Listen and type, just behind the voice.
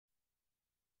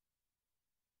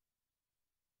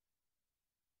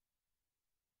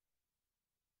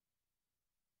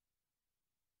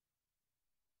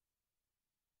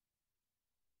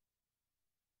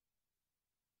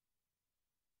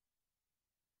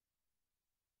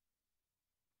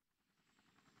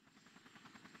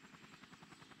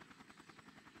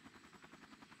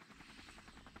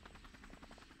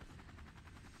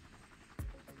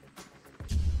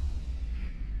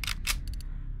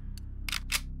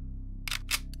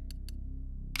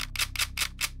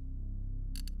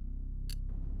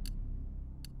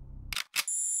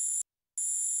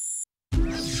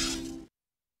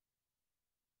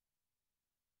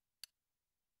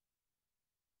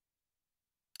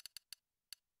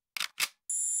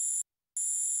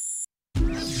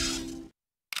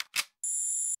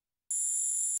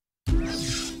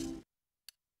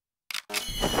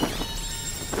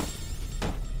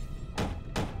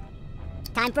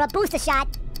Time for a booster shot.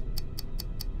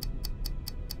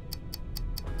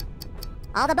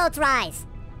 All the boats rise.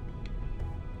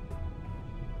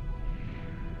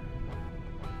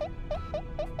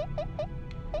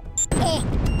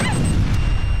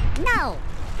 No!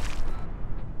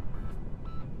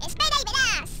 Espera y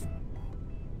verás!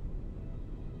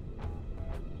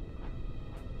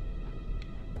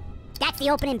 That's the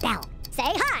opening bell. Say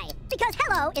hi, because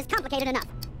hello is complicated enough.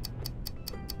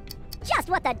 Just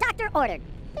what the doctor ordered.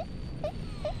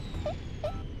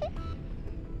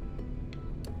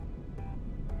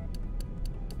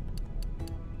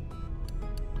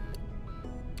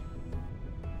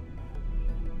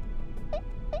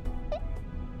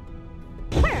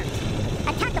 Worms!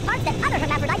 Attack the parts that other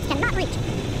hermaphrodites cannot reach.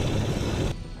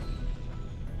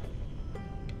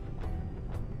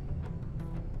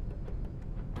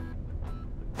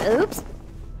 Oops.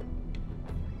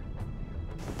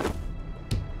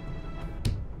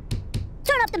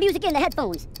 Turn up the music in the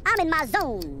headphones. I'm in my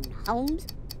zone, Holmes.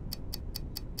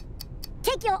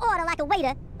 Take your order like a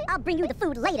waiter. I'll bring you the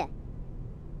food later.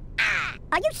 Ah!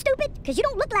 Are you stupid? Because you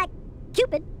don't look like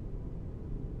Cupid.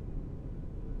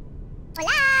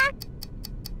 Hola.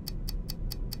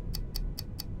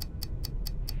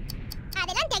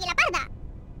 Adelante, Águila Parda.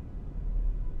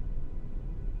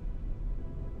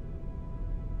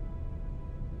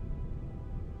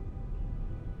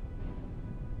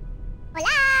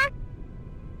 Hola.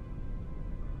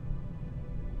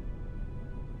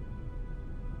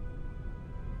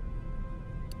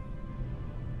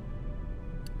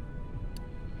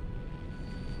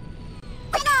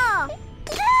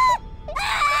 Fuego.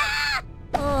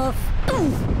 Oof.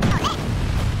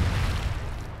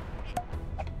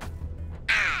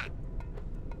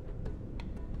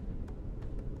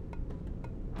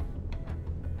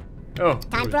 Oh,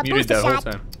 Time it for a was muted booster that whole shot.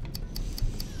 time.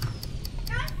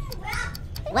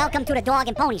 Welcome to the Dog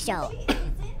and Pony Show.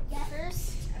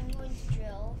 First, I'm going to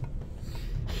drill.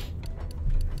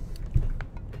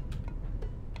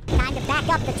 Time to back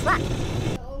up the truck.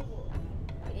 Oh,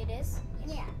 wait, it is?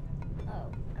 Yeah. Oh,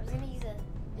 I was going to use a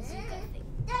bazooka thing.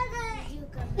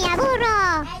 Mi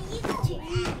aburro.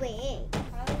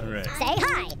 Alright. Say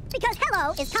hi, because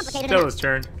hello is complicated Stella's enough.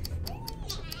 turn.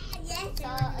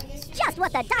 Just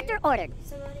what the doctor ordered.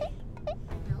 Somebody? No.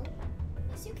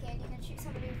 Yes, you can. You can shoot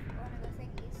somebody with one of the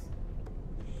thingies.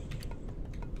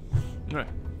 Alright.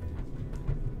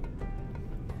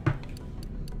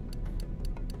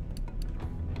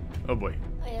 Oh boy.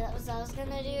 Oh, yeah, that was what I was going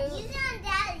to do. Use it on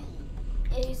Daddy.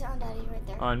 Yeah, use it on Daddy right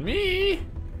there. On me!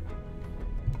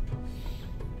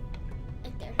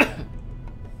 Right there.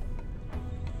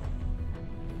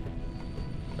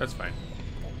 That's fine.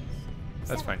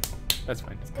 That's fine. That's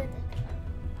fine. It's good.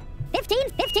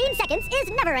 15 seconds is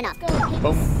never enough. Go.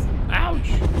 Boom. Ouch!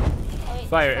 Oh, wait,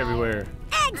 Fire everywhere.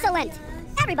 Excellent.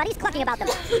 Everybody's clucking about them.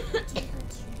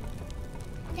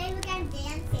 They look I'm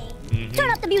dancing. Mhm. Turn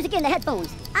up the music in the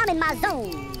headphones. I'm in my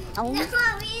zone, Holmes. No,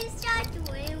 we start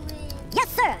swimming. Yes,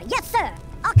 sir. Yes, sir.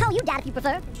 I'll call you Dad if you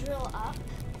prefer. Drill up.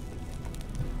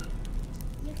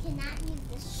 You cannot use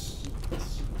the sheep.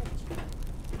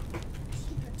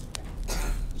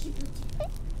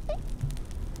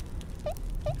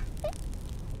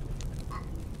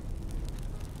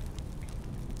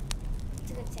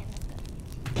 It's a good Sam.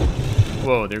 That's good.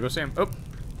 Whoa, there goes Sam. Oh,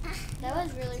 That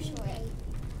was really short.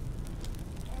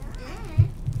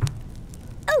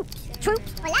 Oops.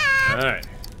 Troops. Hola. alright.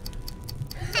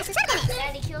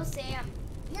 Daddy, kill Sam.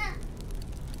 No.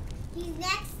 He's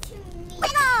next to me.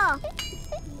 Fuego.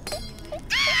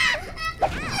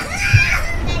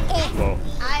 Whoa.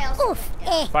 I also. Oof.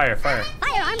 Eh. Fire, fire.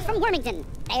 Firearms from Wormington.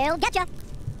 They'll get ya.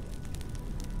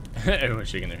 Everyone's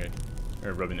shaking their head.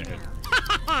 Or rubbing their head.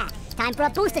 Time for a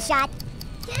booster shot.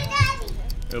 To Daddy.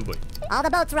 Oh boy. All the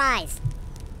boats rise.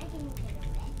 I can pick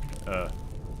it up.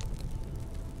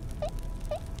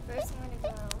 First, I'm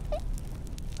gonna go.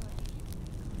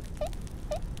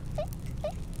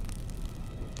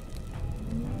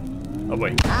 Oh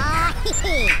boy. Ah, hee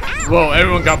hee. Whoa,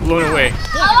 everyone got blown away.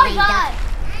 Here's Oh a my green god!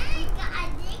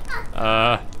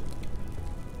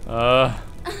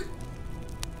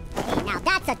 Hey, now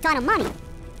that's a ton of money.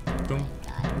 Boom.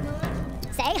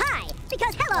 Say hi,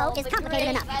 because hello is complicated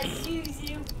enough.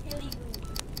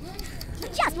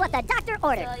 Just what the doctor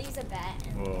ordered. I'll use a bat.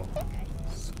 Whoa.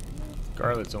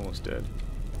 Scarlet's almost dead.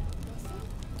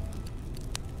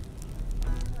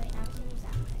 Wait, I can use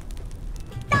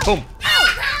that. Boom.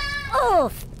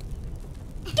 Oof!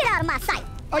 Get out of my sight,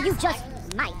 or you just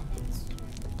might.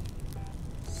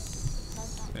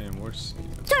 Sam, where's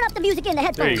Turn up the music in the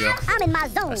headphones. There you go. I'm in my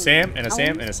zone. a Sam and a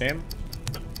Sam and a Sam?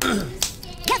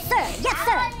 Yes, sir. Yes,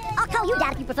 sir. I'll call you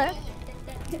Dad if you prefer.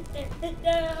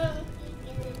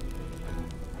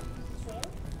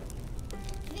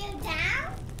 Drill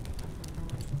down.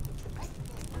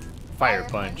 Fire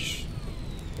punch.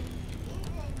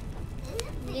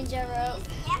 Ninja rope.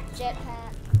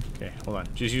 Jetpack. Okay, hold on.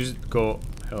 Just use it. Go.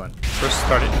 Hold on. First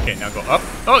start it. Okay, now go up.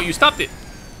 Oh, you stopped it.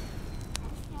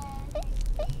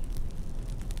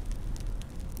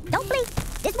 Don't blink.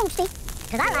 This won't stink.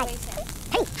 Cause I like.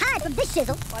 Hey, hide from this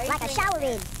shizzle Why are you like a doing shower that?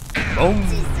 in. Boom.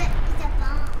 It's a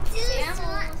bomb. Sam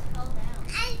almost fell down.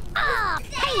 Oh,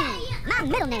 hey, my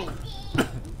middle name.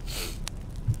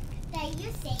 That you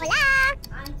say. Hola.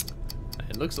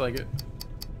 It looks like it.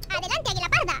 Adelante que la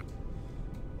parda.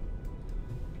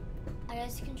 I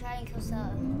guess you can try and kill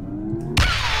Stella.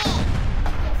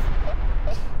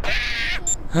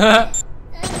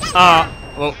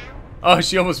 Well. Oh,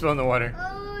 she almost fell in the water.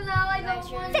 Oh no, I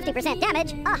don't want 50%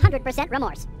 damage, 100%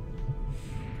 remorse.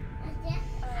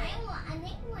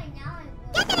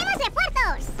 ¿Qué tenemos de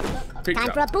puertos? Great Time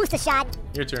job. for a booster shot.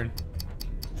 Your turn.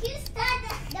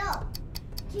 No.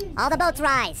 All the boats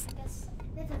rise.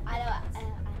 I know what I'm gonna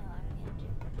do.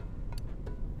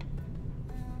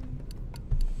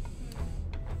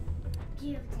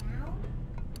 Drill down.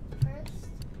 First.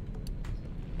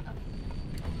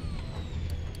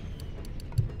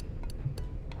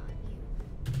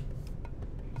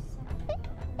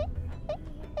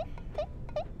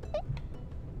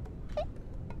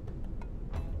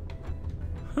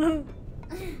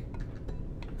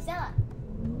 Stella.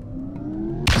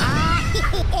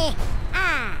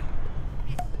 Ah.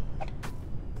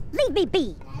 Leave me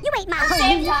be. You ain't my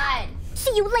Same homie. time.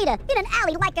 See you later in an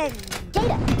alley like a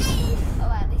gator.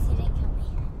 Oh, at least you didn't kill me.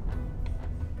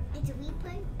 It's a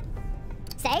weapon.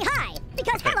 Say hi,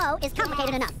 because hello is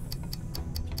complicated enough.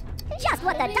 Just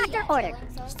what the doctor ordered.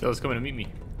 Stella's coming to meet me.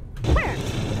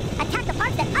 Worms. Attack the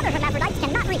parts that other hermaphrodites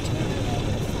cannot reach. I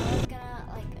was gonna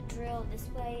like drill this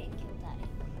way and kill Daddy.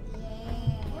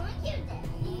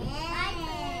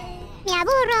 Me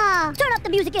aburro. Turn up the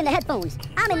music in the headphones.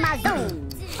 I'm in my zone.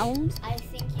 Holmes, I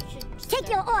think you should take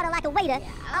your order like a waiter.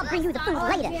 I'll bring you the food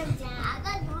later. If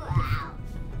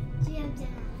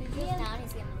he goes down,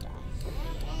 he's gonna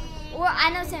die. Or I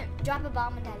know some drop a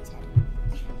bomb on Daddy's head.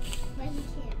 But you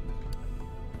can't.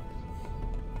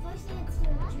 First you have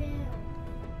to drill.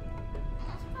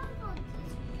 That's probably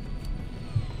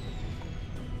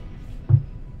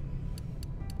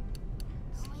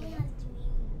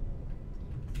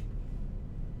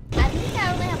I think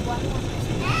I only have one more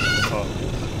person. Oh,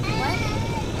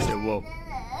 What? say whoa.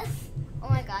 Oh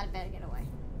my god, I better get away.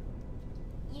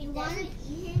 You want to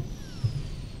eat him?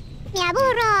 Me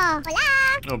aburro.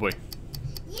 Hola. Oh boy.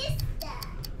 Yes, sir.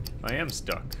 I am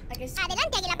stuck. I guess.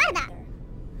 Adelante que la parda.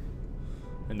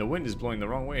 And the wind is blowing the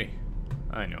wrong way.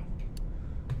 I know.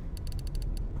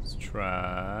 Let's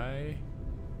try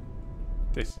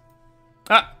this.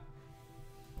 Ah!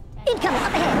 Incoming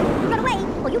up ahead. Run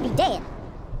away or you'll be dead.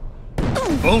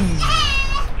 Boom!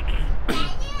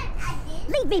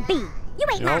 Leave me be. You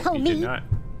ain't my No, you did homie. not.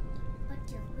 But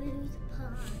you lose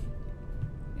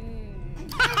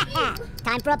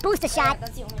Time for a booster shot.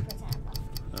 That's the only person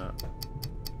I have left.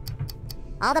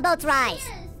 All the boats rise.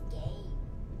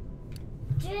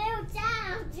 Drill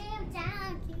down, drill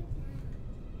down, drill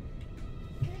down.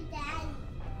 Good daddy.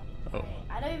 Oh.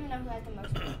 I don't even know who has the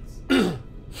most points.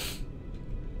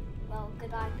 Well,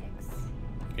 goodbye, pigs.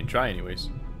 You can try anyways.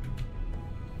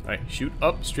 Alright, shoot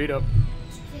up, straight up.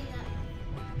 Straight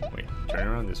up. Wait, turn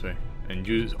around this way. And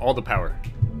use all the power.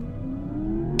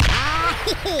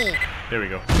 There we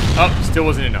go. Oh, still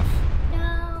wasn't enough.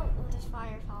 No! Oh, there's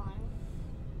fire falling.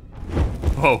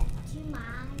 Whoa. To my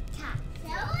top. So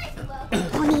is welcome.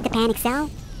 Don't need the panic cell.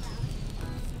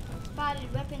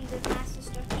 Spotted weapons of mass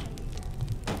destruction.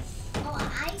 Oh,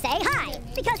 I Say hi,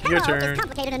 because Your hello turn. is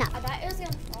complicated enough. I thought it was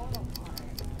gonna fall apart.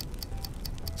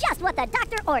 Just what the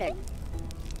doctor ordered.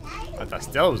 I thought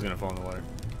Stella was gonna fall in the water.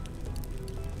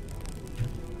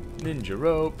 Ninja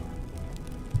rope.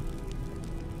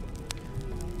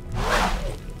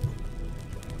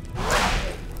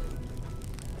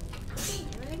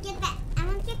 want to get that. I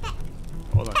want to get that.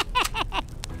 Hold on. I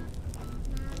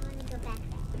want to go back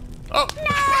there. Oh!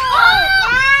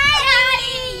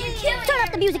 Daddy! You're killing Turn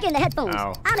up the music in the headphones.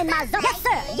 Ow. I'm in my zone. Yes,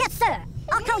 sir. Yes, sir.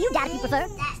 I'll call you dad if you prefer.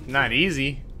 Not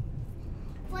easy.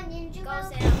 One ninja Go,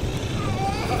 rope.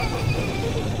 Sam.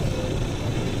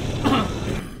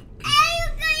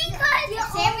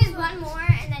 Sam is one more,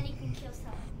 and then you can kill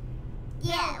someone.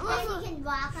 Yeah, well, you can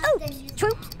walk up the Oops,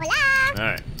 troops. Hola.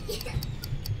 Alright.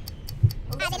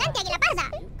 Adelante que la parda.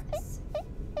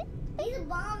 He's a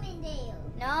bomb in there.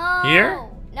 No. Here?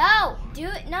 No. Do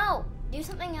it. No. Do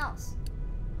something else.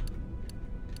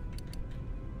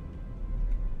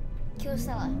 Kill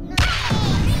Stella.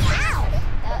 Ow!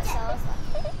 Stella's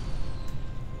left.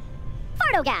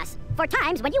 Farto gas, for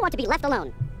times when you want to be left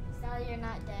alone. Stella, you're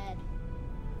not dead.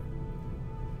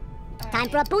 Time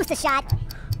for a booster shot.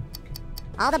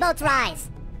 All the boats rise.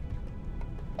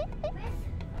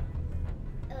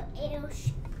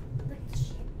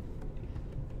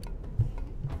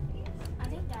 I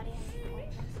think Daddy has a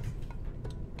point.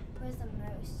 Where's the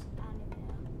most? I don't even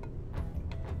know.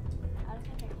 I don't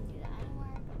think I can do that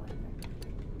anymore, but whatever.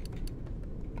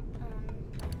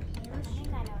 I think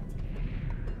I know what to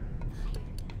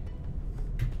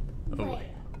do. Oh boy.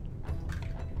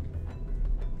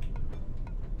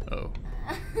 Oh.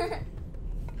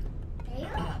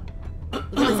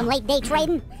 You doing some late day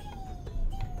trading?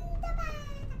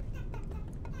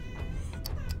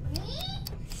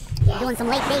 You doing some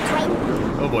late day trading?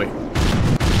 Oh boy.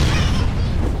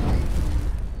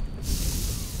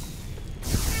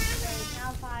 There's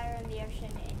now fire in the ocean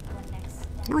and one next.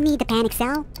 No need to panic,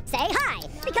 Sal. Say hi,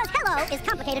 because hello is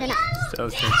complicated enough.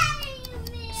 Stella's turn.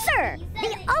 Sir, the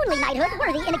only knighthood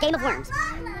worthy in a game of worms.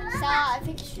 So I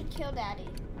think you should kill Daddy.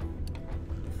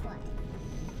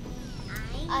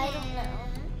 I don't know.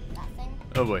 Nothing.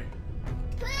 Oh boy.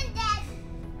 Who are you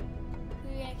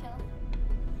gonna kill?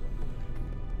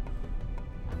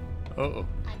 Uh-oh.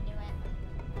 I knew it.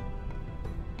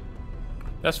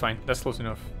 That's fine. That's close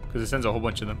enough. Because it sends a whole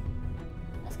bunch of them.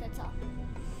 That's good talk.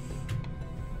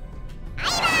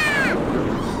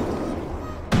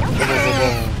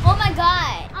 Oh my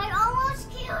god! I almost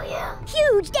killed you.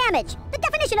 Huge damage. The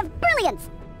definition of brilliance.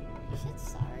 You should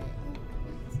sorry.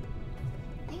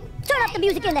 Turn up the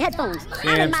music in the headphones.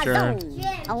 I'm in my Sam's turn. zone.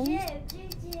 Holmes.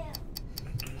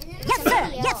 Yes,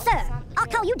 sir. Yes, sir. I'll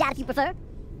call you Dad if you prefer.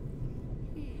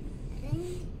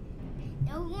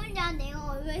 No one down there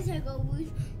always go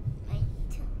with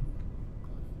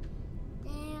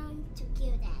down to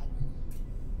kill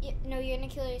that. No, you're gonna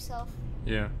kill yourself.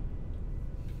 Yeah.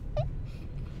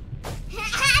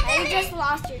 You just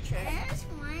lost your trick. That's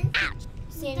one.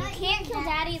 So you can't kill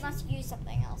Daddy unless you use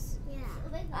something else.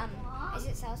 Yeah. Is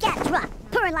it Sal's Cat drop,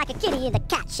 purring like a kitty in the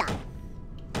cat shop.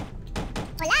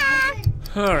 Hola.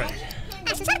 Alright.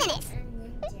 A sus órdenes.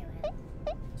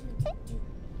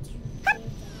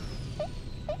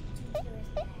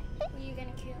 Who are you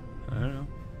gonna kill? I don't know.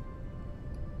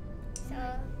 So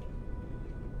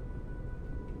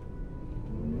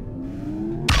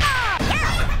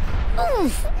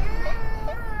Oof. I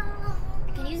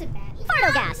can use a bat. Farto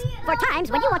gas, for times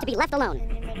when you want to be left alone. And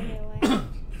then better get away.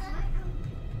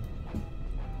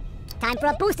 Time for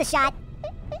a booster shot.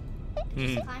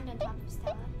 Hmm. Climbed on top of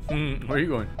Stella. Hmm. Where are you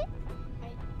going?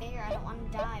 Right there. I don't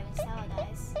want to die when Stella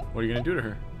dies. What are you gonna do to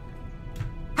her?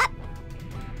 Hup.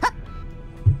 Hup.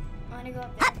 I want to go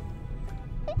up there.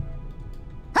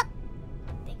 Hup.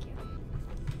 Thank you.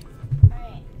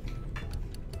 Alright.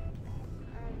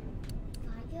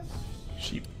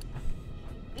 Sheep.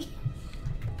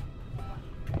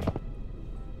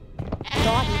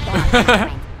 Doggy.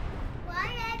 Why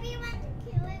everyone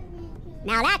killing me?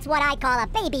 Now that's what I call a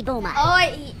baby boomer. Oh,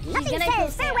 he's Nothing gonna kill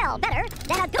says Sam. farewell better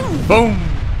than a goon. Boom!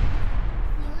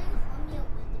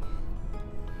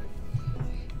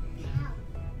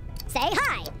 Say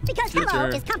hi, because Your hello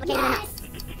turn. is complicated enough.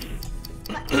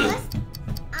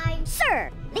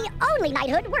 Sir, the only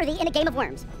knighthood worthy in a game of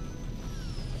worms.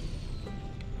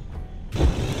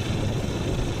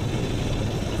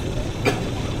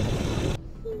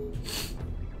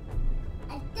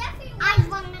 I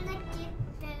want to get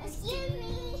this. Excuse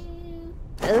me.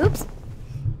 Oops.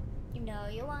 You know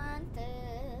you want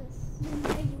this.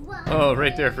 Oh,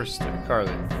 right there for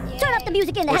Carly. Turn up the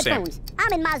music in the Or Sam. headphones.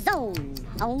 I'm in my zone,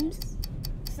 Holmes.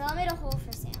 So I made a hole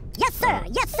for Sam. Yes, sir.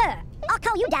 Yes, sir. I'll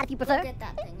call you Dad if you Go prefer. get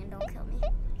that thing and don't kill me.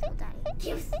 Kill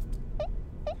Daddy.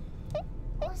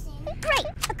 Great.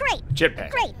 Great. Jetpack.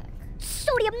 Great.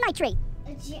 Sodium nitrate. A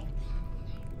jetpack.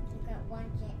 You got one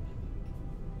jetpack.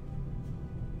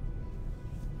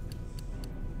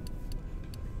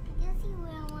 I can see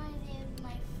where I want to build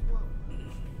my float.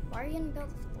 Why are you gonna build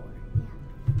the floor?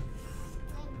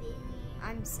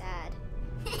 I'm sad.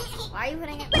 Why are you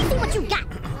putting it? Let's see what you got.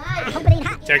 I hope it ain't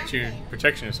hot.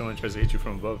 Protection if someone tries to hit you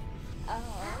from above. Oh.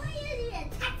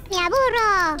 Mi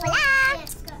aburro. Hola.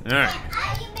 Alright.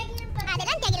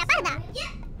 Adelante, Águila Parda.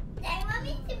 They want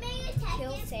me to make a taxi.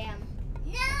 Kill Sam.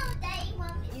 No, they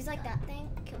want me. Use like that thing.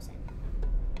 Kill Sam.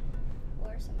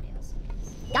 Or somebody else.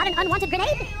 Got an unwanted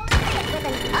grenade? With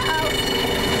an uh-oh.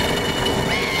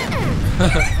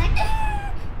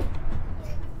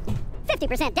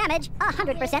 50% damage,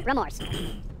 100% remorse.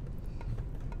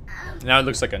 Now it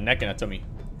looks like a neck and a tummy.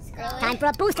 Time for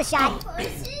a booster shot.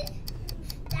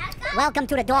 Welcome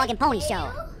to the Dog and Pony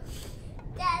Show.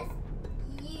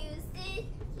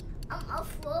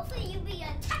 be a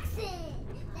Texan.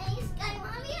 Thanks, I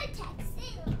want to be a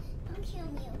Texan. Don't kill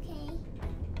me, okay?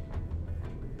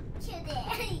 Kill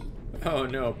Daddy. Oh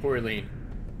no, poor Lean.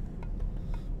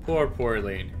 Poor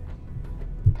Lean.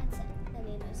 That's it. Then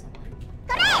we know someone.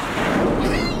 Where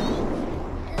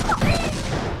is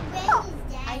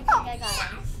I Daddy? think I got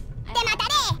him. Te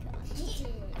mataré.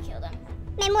 I killed him.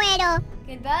 Me muero.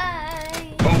 Goodbye.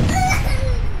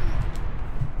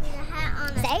 With a hat on.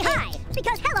 Say hi,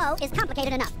 because hello is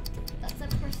complicated enough. That's the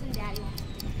person Daddy wants to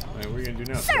kill. Alright, what are you gonna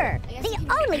do now? Sir, I guess the you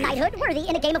can- only knighthood worthy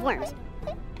in a game of worms.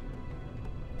 Are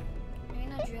you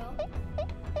gonna drill?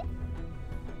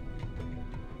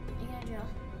 You're gonna drill.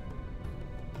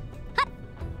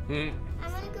 Hmm. I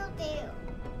want to go there.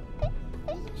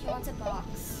 She wants a box.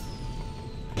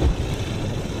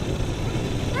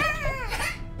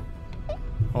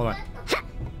 Hold on.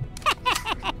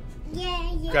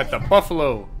 Yeah. Got the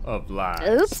buffalo of lies.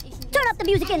 Oops. Turn up the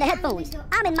music in the headphones.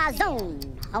 I'm in my zone,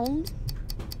 Holmes.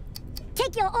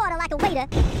 Take your order like a waiter.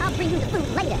 I'll bring you the food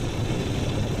later.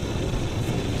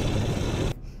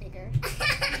 Bigger.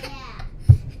 Yeah.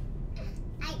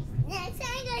 Next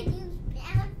time I gotta use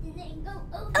bounce and then go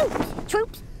over. Oops,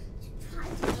 troops.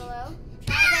 Hello?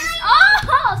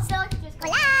 Oh! Stella just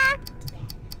Hola.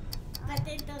 But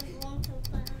they don't want to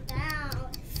put them down.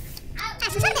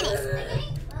 Sus órdenes. We're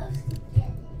getting close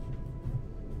together.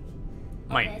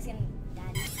 Mine. Okay, it's gonna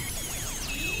Daddy.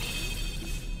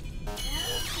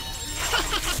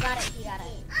 He got it.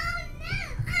 Oh no!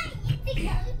 I get to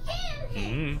go kill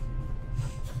him.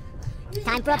 Hmm.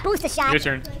 Time for a booster shot. Your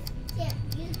turn. Yeah,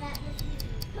 use that with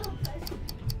you. Go first.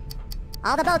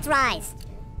 All the boats rise.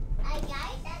 I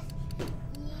guys that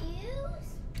use.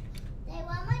 They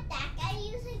want what that guy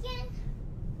use again?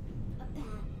 A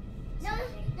bat.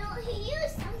 No, he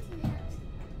used something else.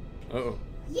 Uh-oh.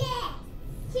 Yeah.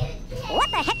 What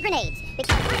the heck, grenades?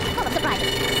 Because I'm full of surprises.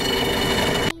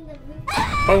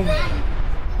 Boom. I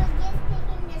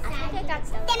think I got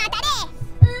Stella. Te mataré.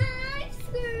 I'm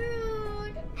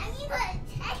screwed. I need to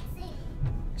text him.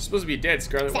 You're supposed to be dead,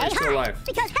 Scarlet. Why Say are you still hi, alive?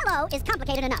 because hello is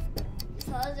complicated enough.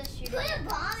 Stella's just shooting. Put a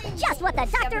bomb in Just what the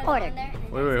Shove doctor it on ordered. there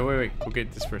and then- Wait. Go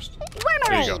get this first.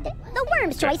 There you go. Wormerade. The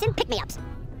worm's choice in pick-me-ups.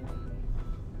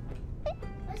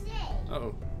 What's it?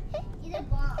 Uh-oh. Use a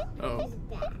bomb. Uh-oh. Use a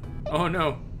bat. Oh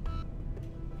no.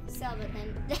 Sell it,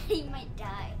 then he might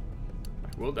die.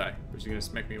 I will die. Or is he gonna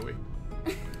smack me away?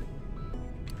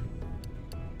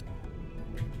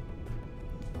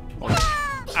 Hold on.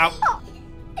 Ow. Oh. Oh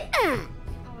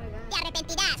my Te god.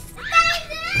 arrepentirás.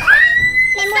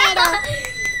 Me muero.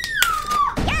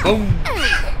 Boom.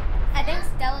 I think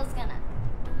Stella's gonna.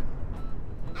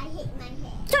 I hit my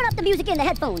head. Turn up the music in the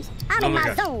headphones. I'm Oh in my my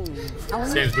gosh. zone.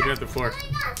 Holmes. Sam's looking at the floor. Oh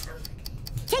my God.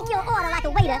 Take your order like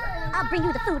a waiter. I'll bring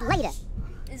you the food later.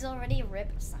 There's already a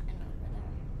rip sign over there.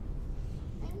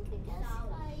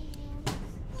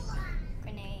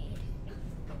 Grenade.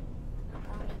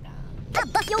 Tommy gun. I'll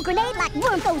bust your grenade like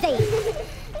Wormfo's aid.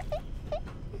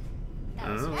 That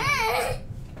was Oh.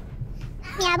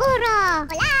 Me aburro.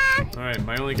 Hola. Alright,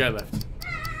 my only guy left.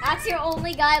 That's your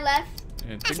only guy left.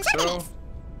 I think so.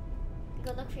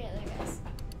 Go look for the other guys.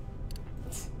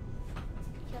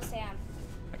 Kill Sam.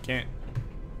 I can't.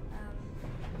 Um,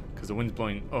 Because the wind's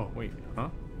blowing. Oh, wait. Huh?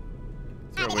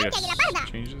 Is there a way to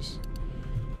change this?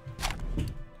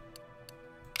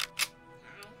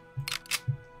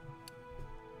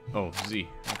 Oh, Z.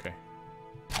 Okay.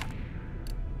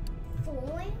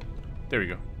 Four. There we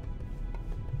go.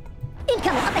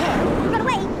 Incoming up ahead. Run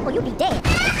away or you'll be dead. No.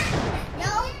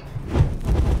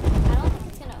 I don't think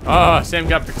it's gonna. Ah, Sam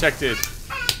got protected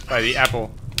by the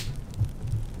apple.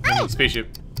 I mean, spaceship.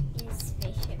 Use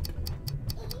spaceship.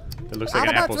 It looks All like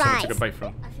an the apple boats someone took a rise. bite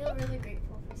from. I feel really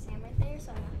grateful for Sam right there,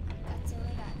 so that's the only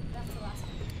guy. That's the last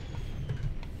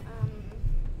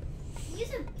one. Use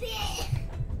a bit.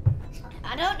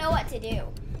 I don't know what to do. Use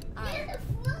a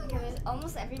phone. Because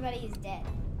almost everybody is dead.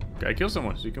 Gotta kill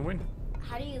someone so you can win.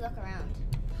 How do you look around?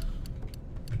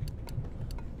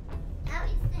 Now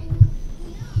it's time.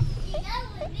 You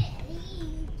know a bit.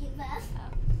 You give up.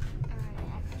 Alright,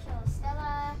 I can kill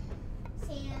Stella,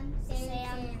 Sam,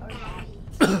 or Daddy.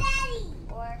 Daddy.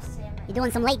 Or Sam. You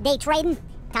doing some late day trading?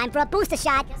 Time for a booster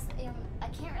shot. I guess I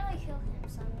can't really kill him,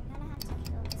 so I'm gonna have to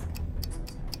kill this guy.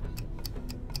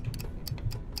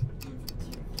 I'm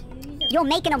so sorry. You're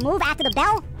making a move after the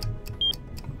bell?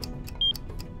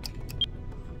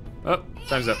 Oh,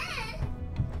 time's up.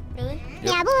 Really? Me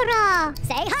aburro.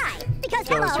 Say hi, because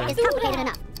Tell us, hello Sam. is complicated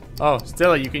enough. Oh,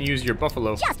 Stella, you can use your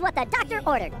buffalo. Just what the doctor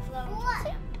ordered. Buffalo and What?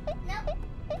 Sam. No.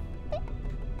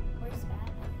 Where's that?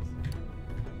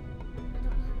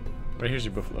 Right here's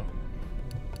your buffalo.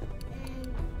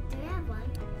 Do I have one?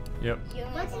 Yep. You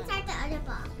only What's have one. inside the other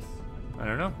box? I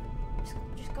don't know.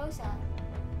 Just go sell it.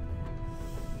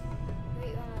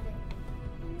 Wait, what am I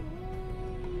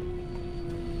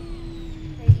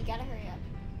doing? Hurry, you gotta hurry up.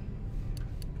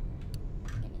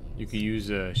 You could use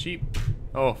a sheep.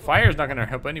 Oh, fire's not gonna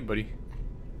help anybody.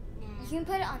 You can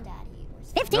put it on Daddy. Or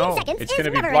something. 15 No, seconds it's is gonna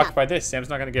be never blocked enough. by this. Sam's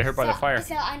not gonna get hurt by the fire.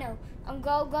 So I know.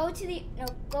 Go to the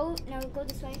go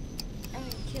this way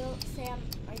and kill Sam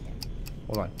right there.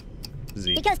 Hold on.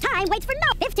 Z. Because time waits for no.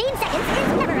 15 seconds is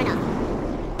never enough.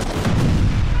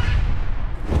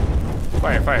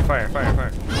 Fire, fire, fire, fire,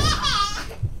 fire.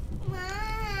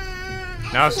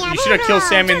 Now you Yeah, should have killed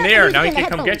Sam in turn up the there. music Now he in the can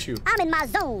come headphones. get you. I'm in my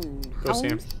zone. Go, Sam.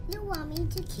 Holmes. You want me to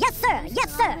kill Yes, sir. you,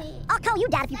 Yes, sir. sorry. I'll call you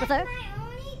Dad if you prefer. That's my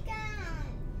only gun.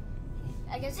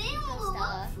 I guess you They can kill will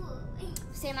Stella. look for it.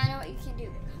 Sam, I know what you can do.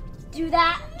 Do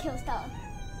that. Kill Stella.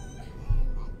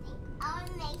 I'll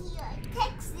make you a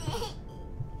text it.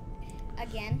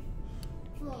 Again.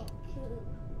 For who?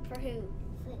 For who?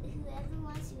 For whoever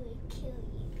wants to kill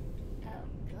you. Oh.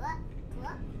 Go up, go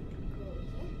up, go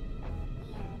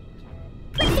here.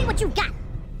 Let's see what you got.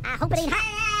 I hope it ain't hot.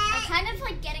 I'm kind of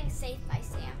like getting safe by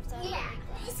Sam. So I'm Yeah. really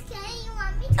glad. It's okay. You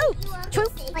want me to? You Oops, want me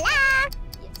troops. to? Voila.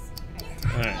 Yes.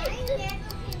 Alright.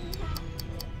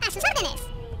 Ashes órdenes.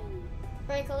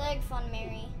 Break a leg, fun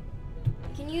Mary.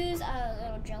 You can use a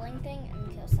little drilling thing and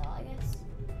kill Stella, I guess.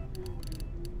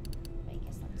 I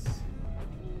guess that's.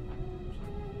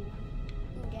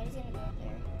 Ooh, Daddy's gonna go up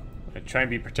there. Try and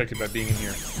be protected by being in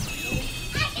here. I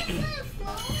can put a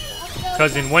floor.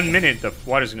 Because in 1 minute, the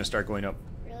water's gonna start going up.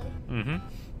 Really? Mm-hmm.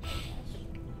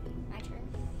 My turn.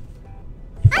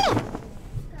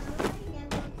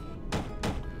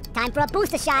 Time for a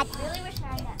booster shot. I really wish I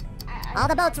had that. All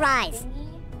the boats rise. Thingy.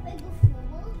 Like a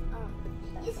floor.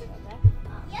 That's Yes. okay.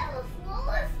 Yeah, a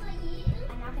floor for you.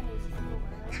 I'm not gonna use the floor.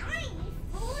 I need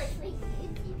floor for you.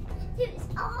 It's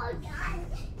all done.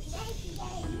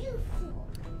 Thank you, floor.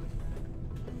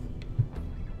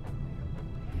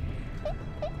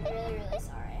 I'm really, really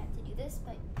sorry I have to do this,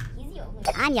 but he's the only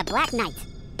one. I'm your Black Knight.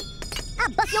 I'll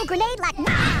bust your grenade like I just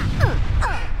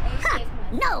huh, gave him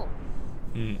a no.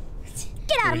 Mm.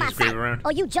 Get out of Move my his grave sight, around.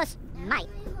 or you just might.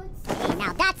 Hey,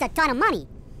 now that's a ton of money.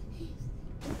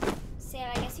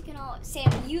 Sam, I guess you can all. Sam,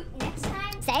 you next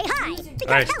time. Say hi, use your- because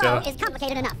Alright, hello Stella. is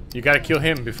complicated enough. You gotta kill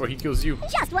him before he kills you.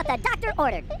 Just what the doctor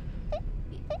ordered.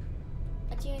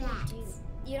 What do you need to do?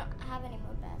 You don't have any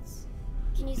more bets.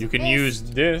 You can You use can this. use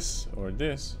this or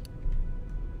this.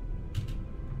 Okay,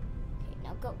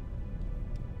 now go.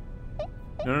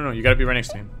 No, no, no. You gotta be right next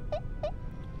to him.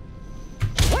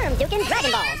 Worm duking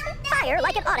Dragon Balls. Fire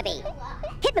like it ought to be.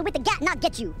 Hit me with the gat and I'll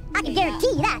get you. I can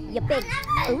guarantee that, you big.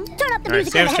 Ooh, turn up the Alright,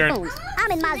 music in the Sam's turn. headphones.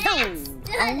 I'm in my zone.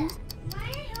 Holmes.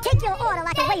 Take your order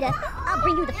like a waiter. I'll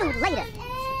bring you the food later.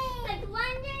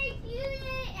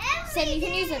 Sam, you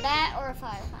can use a bat or a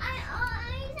fire.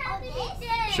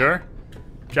 Sure?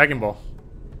 Dragon Ball.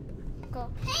 Go.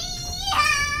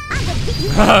 I will get you.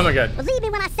 Oh my god. Believe me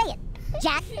when I say it.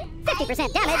 Jack,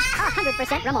 50% damage,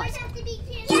 100% remorse.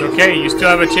 It's okay, you still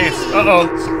have a chance.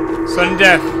 Uh-oh. Sudden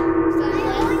death.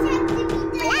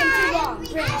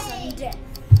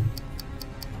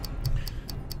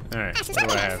 Alright, what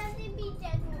do I have?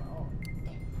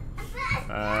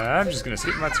 I'm just gonna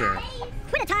skip my turn.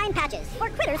 Quitter time patches for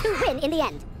quitters who win in the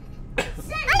end.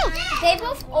 They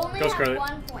both only Go, have Scarlet.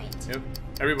 1 point. Yep.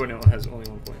 Everyone else has only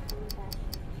 1 point.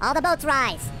 All the boats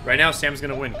rise. Right now, Sam's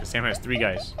gonna win because Sam has 3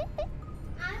 guys.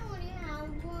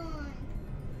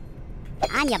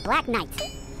 I'm your Black Knight.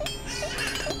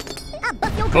 I'll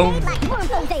buff your Boom. grenade like worm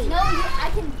Jose. No,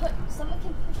 I can put. Someone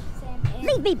can push Sam in.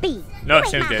 Leave me be. No, you ain't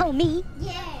Sam's my dead. homie.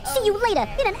 See you later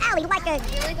in an alley like a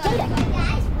Really got gator. it.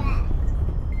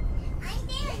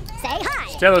 Say hi.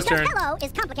 Stella's because turn. hello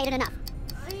is complicated enough.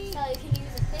 So you can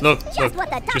use a fish. Look, Just look. what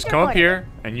the Just doctor come up ordered. here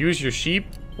and use your sheep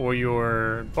or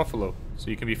your buffalo so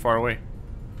you can be far away.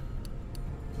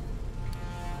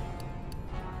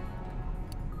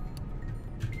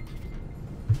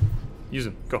 Use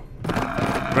them. Go.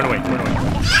 Run away. Run away.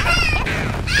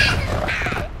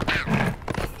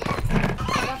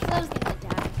 Buffalo's gonna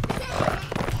die.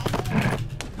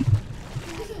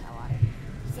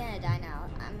 He's gonna die now.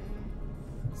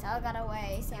 Sal got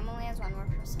away. Sam only has 1 more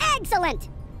person. Excellent.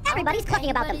 Everybody's think talking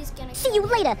about them. anybody's gonna See you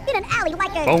kill later that in an alley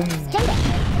like a Boom. gator.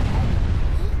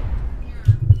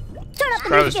 Turn up the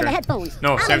Scarlet's music in the turn. headphones.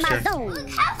 No, I'm in Sam's my turn. zone.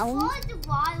 Holmes.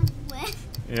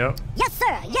 Yep. Yes,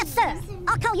 sir. Yes, sir.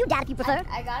 I'll call you Dad if you prefer.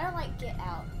 I gotta like get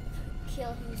out.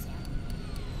 Kill who Sam.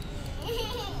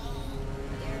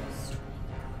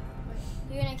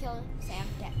 You're gonna kill Sam,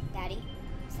 Daddy,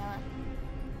 Stella.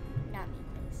 Not me,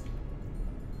 please.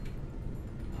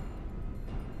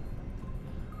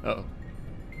 Uh-oh.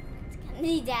 It's gonna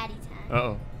be daddy time.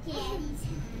 Uh-oh. Daddy's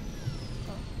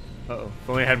Uh-oh. If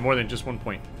only I had more than just 1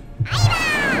 point. It's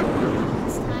time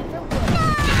for wood.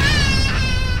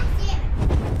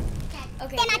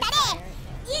 Okay. Then I here's got fire. it.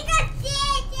 You got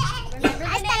it. Remember the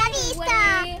Hasta la name, vista.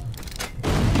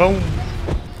 Woody. Boom.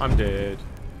 I'm dead.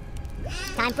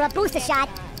 Time for a booster shot.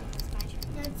 It's my turn.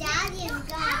 No, Daddy is gone.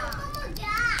 Oh my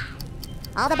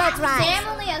God. All the boats rise. Sam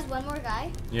only has one more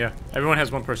guy. Yeah. Everyone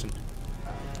has 1 person.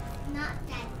 Not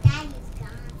that. Daddy's gone.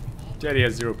 Daddy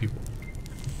has 0 people.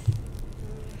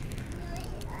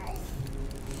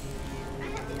 I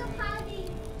have to go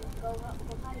potty. Go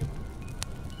potty.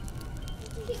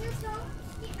 Keep your phone.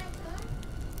 Keep my phone.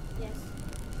 Yes.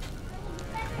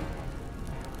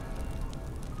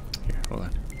 Here, hold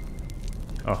on.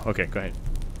 Oh, okay. Go ahead.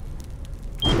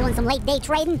 Doing some late day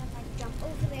trading. If I jump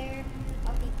over there,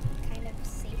 I'll be kind of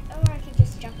safe. Or I can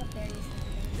just jump up there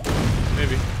using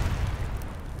Maybe.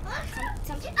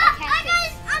 some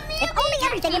If only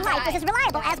everything in life was as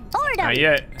reliable as boredom. Not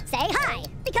yet. Say hi,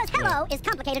 because hello is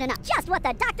complicated enough. Just what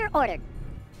the doctor ordered.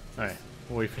 Alright.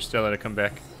 We'll wait for Stella to come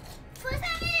back. First,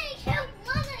 I'm gonna kill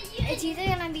one of you. It's either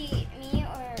gonna be me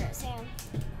or Sam.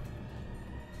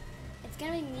 It's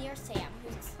gonna be me or Sam.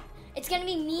 It's gonna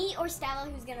be me or Stella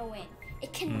who's gonna win.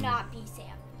 It cannot be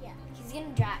Sam. Yeah, he's gonna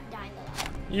die in the lava.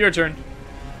 Your turn.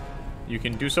 You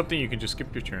can do something, you can just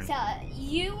skip your turn. So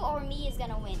you or me is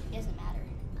gonna win. It doesn't matter.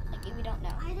 Like we don't know.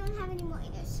 I don't have any more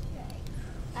inner strength.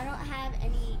 I don't have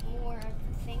any more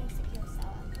things to kill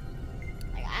Stella.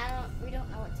 Like we don't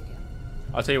know what to do.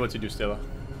 I'll tell you what to do, Stella.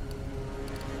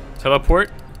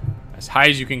 Teleport as high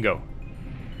as you can go.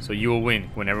 So you will win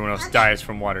when everyone else dies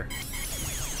from water.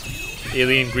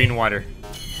 Alien green water.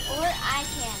 Or I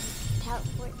can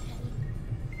teleport.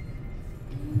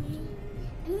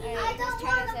 I don't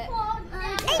want to fall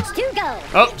down. H2 go.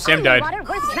 Oh, Sam Only died. water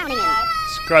worth drowning in.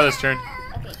 Scarlet's turn.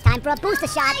 Okay, Time for a booster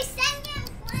shot. I send you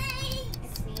flames.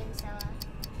 it's me and Stella.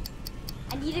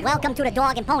 I need to go Welcome to the over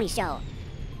Dog and Pony Show.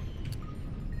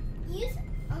 Use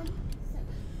teleport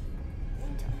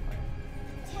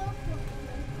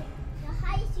the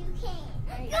highest you can.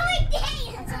 Right. Going there.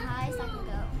 down. That's the highest I can go.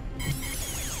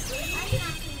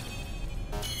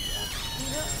 You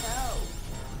don't know.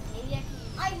 Maybe I can.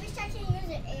 I wish I could use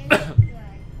it.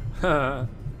 Alright,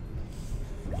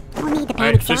 No need to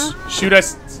panic, just Sam.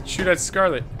 shoot at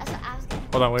Scarlet. That's what I was gonna.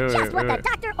 Hold on, wait. Just what the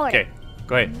doctor ordered. Okay,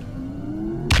 go ahead.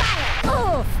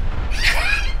 Oof.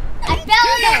 I fell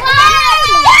in the water.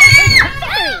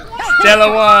 Victory. Stella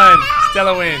won.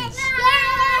 Stella wins.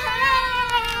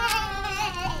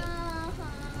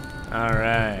 All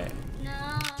right. No.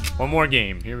 One more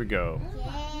game. Here we go. No.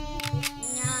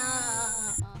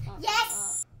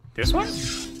 Yes. This one?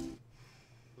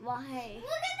 Why?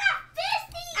 Look at that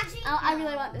fisty. Oh, I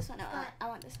really want this one. I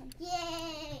want this one.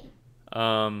 Yay.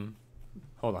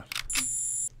 Hold on.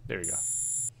 There we go.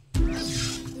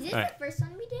 Is this Alright. the first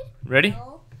one we did? Ready?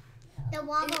 The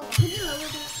lava.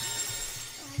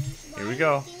 Here we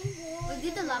go. We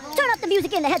did the level. Turn up the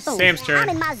music in the headphones. Sam's turn. I'm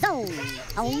in my zone.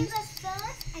 Holmes. Sam was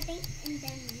first, I think, and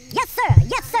then me. Yes, sir.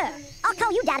 Yes, sir. I'll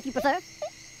call you Dad if you prefer.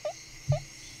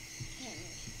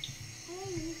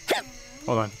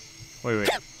 Hold on.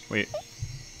 Wait.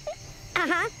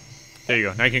 Uh-huh. There you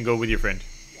go. Now you can go with your friend.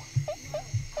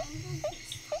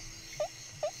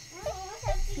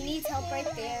 He needs help right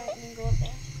there, and then go up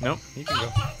there. Nope, you can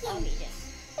go. Oh, he does.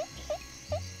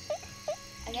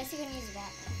 I guess you can use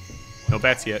that. No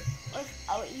bats yet.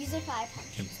 Or use a fire punch.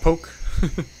 You can poke.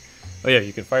 Oh yeah,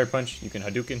 you can fire punch. You can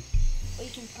Hadouken. Or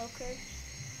you can poke her.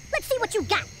 Let's see what you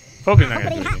got. Poke is not gonna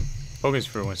do Opening anything. Poke is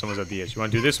for when someone's at the edge. You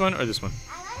want to do this one or this one?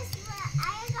 I gotta see what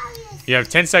I gotta use. You have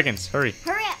 10 seconds. Hurry.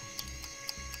 Hurry up!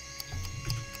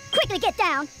 Quickly get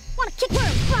down. Want to kick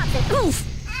worms, drops it. Oof.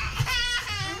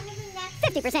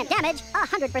 50% damage,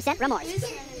 100% remorse. Who's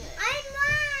gonna do it? I'm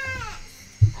not.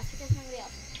 That's because nobody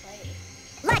else played.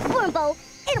 Like Wormbo,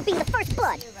 it'll be the first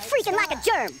blood, freaking like a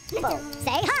germ. Bo,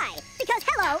 say hi, because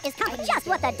hello is just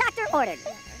what the doctor ordered.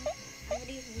 I'm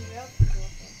gonna use zero to go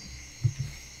up there.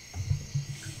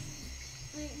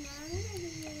 Wait, now I'm gonna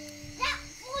use that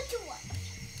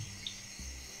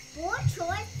four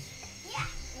choice. Yeah.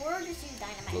 Or just use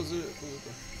dynamite.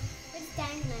 Which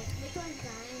dynamite? Which one's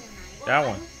dynamite? That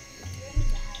one.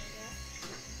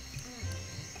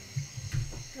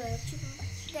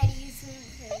 Daddy uses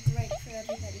it. It's right for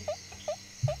everybody.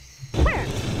 Worm,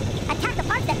 attack the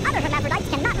parts that other hermaphrodites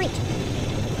cannot reach. Why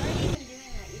are you even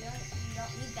doing that? You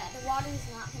don't need that. The water is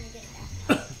not gonna get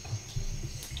that.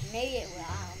 Maybe it will. I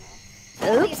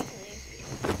don't know. Oops.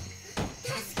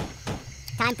 Please.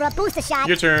 Time for a booster shot.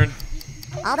 Your turn.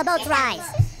 All the boats rise.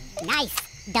 Nice.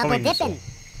 Double Only this dipping. one.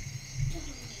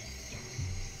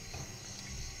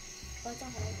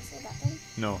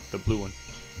 No, the blue one.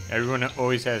 Everyone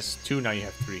always has 2, now you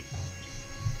have 3.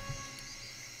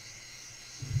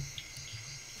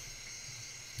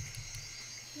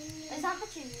 Is that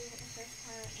what you use at the first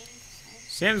time?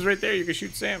 Sam's right there. You can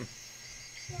shoot Sam.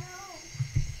 No.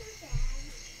 Too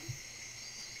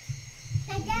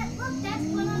bad. Like that, look, that's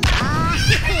one of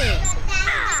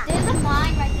There's a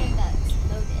mine right there that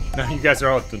exploded. Now you guys are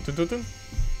all dun, dun, dun, dun.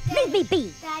 Leave me be.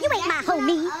 You ain't my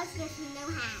homie. Us with no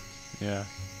hat. Yeah.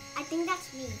 I think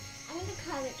that's me. I'm gonna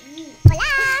call it me.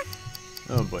 Hola.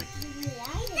 Oh boy.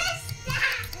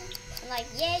 I'm like,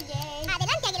 yay, yay.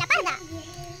 Adelante, Águila Parda.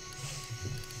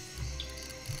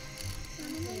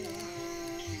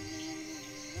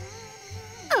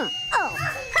 Oh.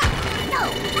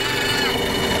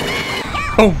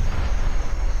 Boom.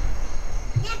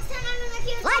 Next time I'm gonna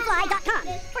kill Flyfly.com.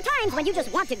 For times when you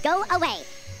just want to go away.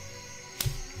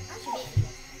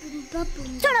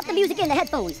 Turn up the music in the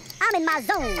headphones. I'm in my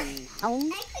zone,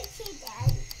 home. I could see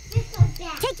that. Just like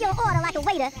that. Take your order like a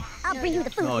waiter. I'll bring you the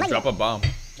food Oh, later. drop a bomb.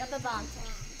 Drop a bomb.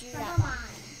 Do that Come one. on.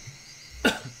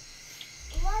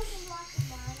 Why is it lock the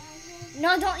bar?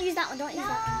 No, don't use that one. Don't use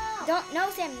that one. No. Don't. No,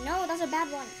 Sam. No, that's a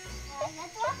bad one.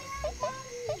 That's what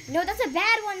No, that's a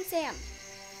bad one, Sam.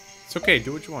 It's okay.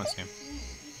 Do what you want, Sam.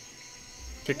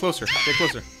 Get closer. Get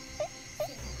closer.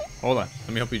 Hold on. Let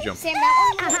me help you jump. Sam,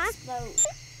 that one will Uh-huh. explode.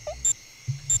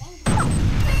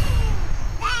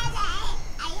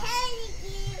 I heard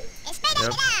you.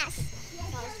 Yep.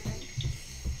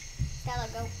 Stella,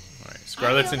 go. All right.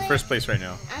 Scarlett's in first place right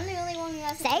now. I'm the only one who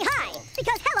has to Say hi,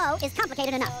 because hello is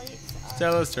complicated enough.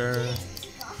 Stella's turn.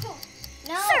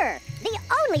 No. Sir, the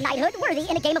only knighthood worthy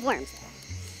in a game of worms.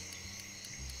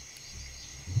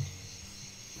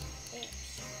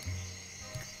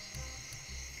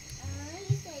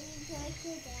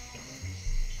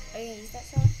 Are you gonna use that,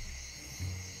 Stella?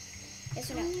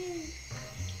 Yes or no?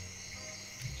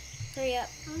 Hurry up.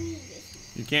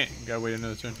 You can't. You gotta wait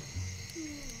another turn.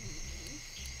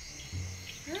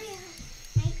 Hurry up.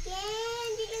 I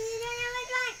can't because you don't have a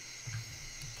gun.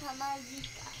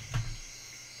 Kamazika.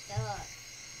 Stella.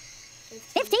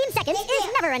 15 seconds is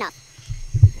never enough.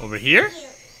 Over here?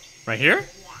 Right here?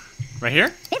 Right here?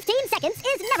 15 seconds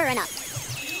is never enough.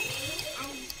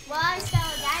 Why,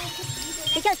 Stella? Daddy could use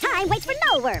it. Because time waits for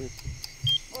no worm.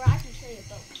 Or I can kill you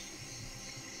both.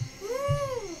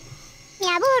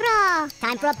 Yeah, burro.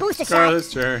 Time for a booster shot.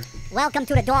 Scarlett's turn. Welcome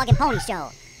to the Dog and Pony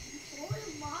Show.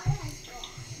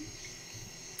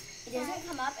 It doesn't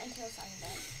come up until it's on your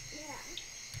bed.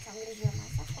 So I'm gonna do it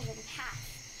myself a little half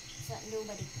so that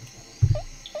nobody can kill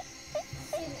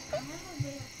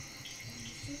me.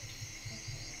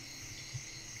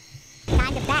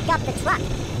 Time to back up the truck.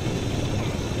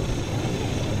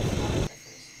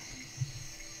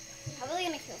 How are we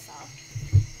gonna kill Saul?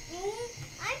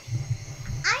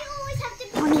 I always have to.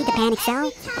 No need to panic, Sal.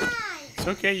 Every time. It's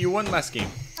okay. You won last game.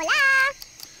 Hola.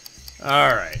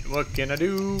 All right. What can I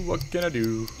do? What can I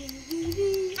do?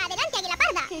 Adelante, Águila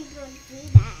Parda.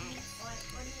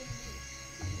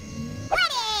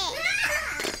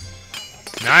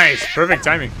 Nice. Perfect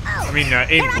timing. I mean, aim.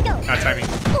 Here I go. Not timing.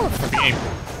 Oof. Perfect aim.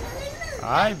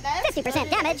 I. 50%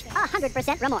 damage,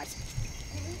 100% remorse.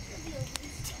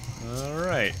 All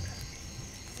right.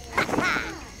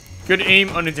 Good aim,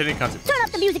 unintended consequences. Turn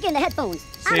up the music in the headphones.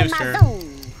 I'm in Sam's my turn.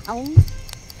 zone, home.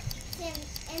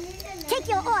 Take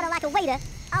your order like a waiter.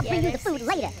 I'll bring you the food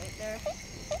later.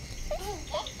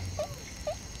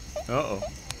 Uh-oh.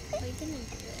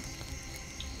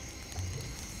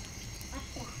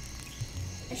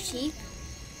 A sheep?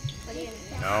 What are you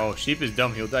gonna do? No, sheep is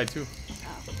dumb. He'll die too.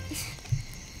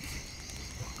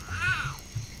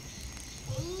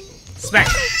 Smack.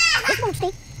 This won't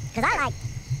stink, because I like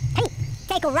paint.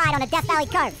 Take a ride on a Death Valley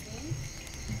curve.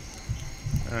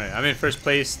 All right. I'm in first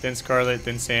place. Then Scarlett.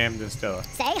 Then Sam. Then Stella.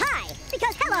 Say hi,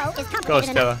 because hello is Go, complicated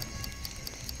Stella. enough.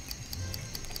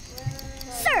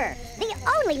 Sir, the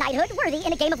only knighthood worthy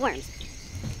in a game of worms.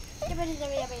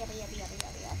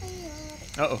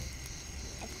 Uh-oh.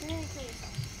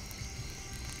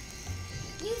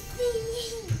 You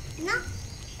see? No.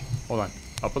 Hold on.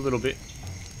 Up a little bit.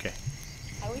 Okay.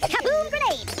 Kaboom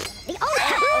grenade! The old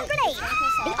kaboom grenade!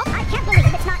 I can't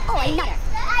believe it's not Oi Nutter.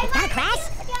 It's gonna crash?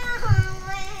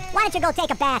 Why don't you go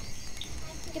take a bath?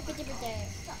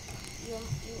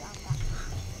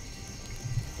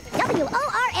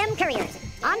 WORM Couriers.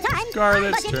 On time, Scarlett's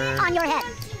on budget, turn. on your head.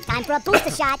 Time for a booster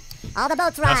shot. All the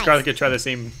boats Now rise. Scarlett could try the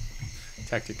same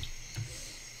tactic.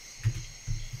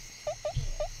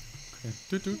 Okay.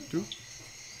 Do, do, do.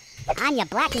 On your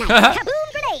black knight.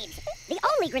 Kaboom grenades! The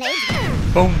only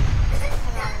grenades. Boom.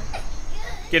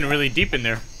 Getting really deep in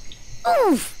there.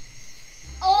 Oof!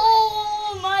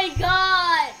 Oh my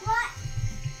god!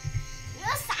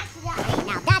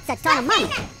 ton of money.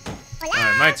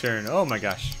 Alright, my turn. Oh my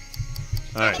gosh.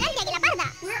 Alright,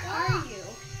 Where are you?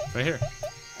 right here.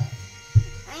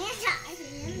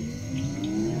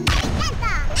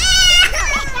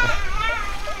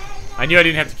 I knew I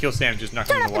didn't have to kill Sam, just knock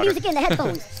him Turn in up the the water. music in the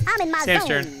headphones. I'm in my Sam's zone.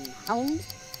 turn. Holmes.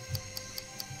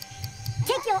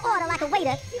 Take your order like a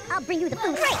waiter. I'll bring you the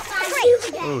food.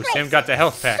 Great. Ooh, Sam got the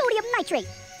health pack. Sodium nitrate.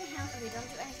 Okay, don't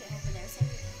do anything over there. Sam.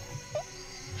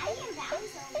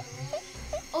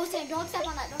 Oh, Sam, don't step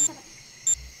on that. Don't step on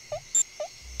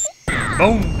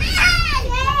Boom.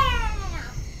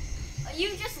 Oh, you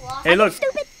just lost. Hey, look.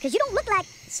 Stupid, because you don't look like...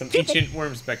 Some Cupid. ancient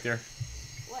worms back there.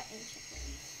 What ancient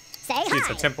thing? Say See, it's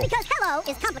hi. a temple. Because hello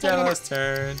is complicated Stella's enough.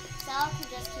 turn. Sal can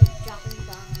just keep dropping you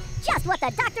down. Just what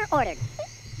the doctor ordered.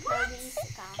 Kirby's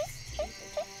costume.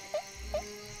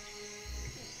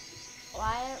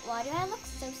 Why do I look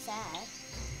so sad?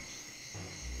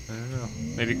 I don't know.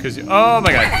 Maybe because you... Oh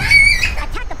my god.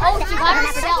 Attack the Oh, part she that got other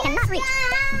herself. cannot reach.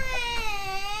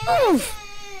 Oof.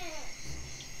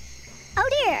 Oh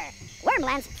dear.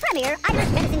 Wormland's premier Irish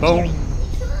medicine theory. Boom.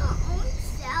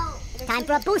 Time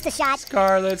for a booster shot.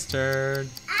 Scarlet's turn.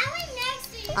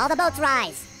 All the boats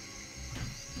rise.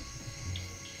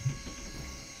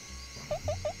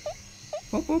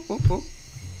 Whoop, whoop, whoop, whoop.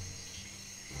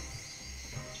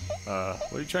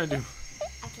 What are you trying to do?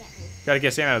 I can't move. Gotta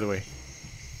get Sam out of the way.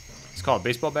 It's called a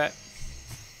baseball bat.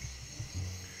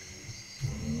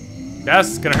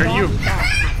 That's gonna hurt you.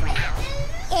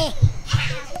 Eh.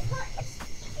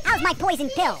 How's my poison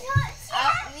pill?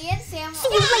 Me and Sam. See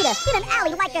you later in an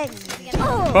alley like a...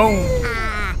 Oh. Boom.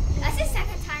 Ah, That's the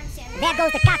second time Sam. there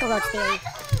goes the cockroach theory.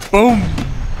 Boom.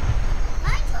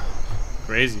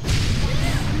 Crazy.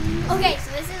 Okay,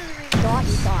 so this is the reason.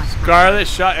 Doggy dog. Scarlet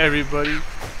shot everybody.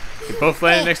 They both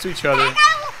landed next to each other. Sam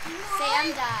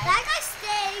died. That guy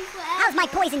staying forever. How's my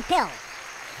poison pill?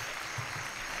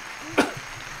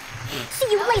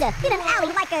 See you later in an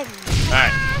alley like a...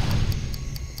 Alright.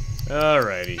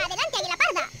 Alrighty.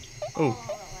 Oh,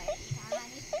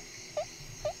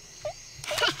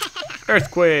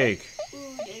 earthquake. Ooh, are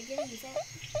you gonna use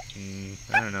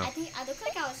it? I don't know. I think I look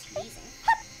like I was sneezing.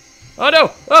 Oh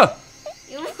no! Oh!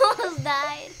 You almost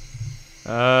died.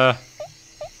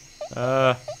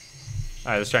 Alright,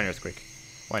 let's try an earthquake.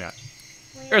 Why not?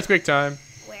 Earthquake time.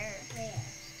 Where?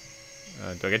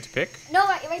 Do I get to pick? No,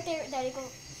 right there. There you go.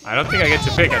 I don't think I get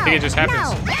to pick. I think it just happens.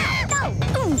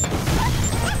 No. Ooh.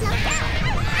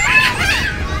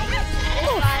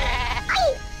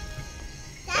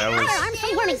 That was Firearms from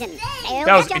Wormington. They'll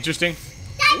that was get ya. interesting.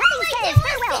 Nothing says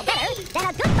farewell better than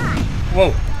a goodbye.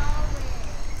 Whoa!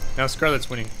 Now Scarlet's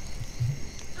winning.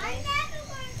 I'm never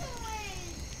going to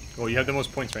win. Well, you have the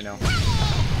most points right now.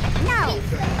 No.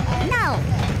 No.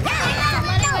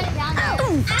 Somebody went down there.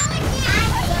 Ooh.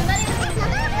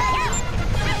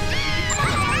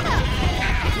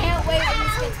 I can't wait when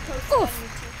this gets posted on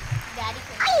YouTube. Daddy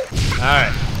can.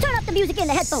 Alright. Turn up the music in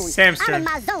the headphones. Sam's I'm turn. in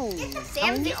my zone.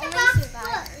 Sam's the only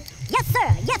survivor. Yes,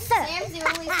 sir. Yes, sir. Sam's the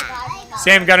only survivor. now.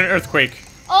 Sam got an earthquake.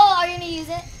 Oh, are you gonna use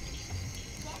it?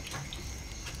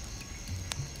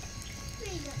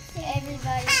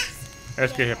 Everybody.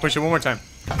 Earthquake here. Push it one more time.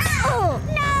 Oh,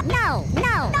 no.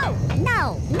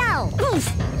 Oof.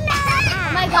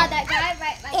 Oh my God, that guy right,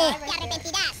 my guy right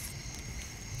there.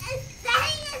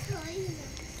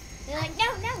 They're like, no.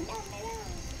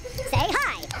 Say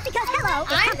hi, because hello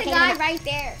is I'm the complicated guy enough. right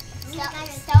there.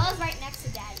 Stella's right next to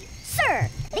Daddy. Sir,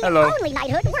 the Hello. only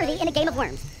knighthood worthy in a game of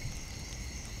worms.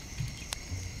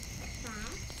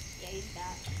 Yeah, he's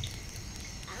that.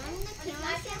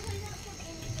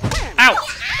 Ow!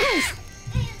 Oof.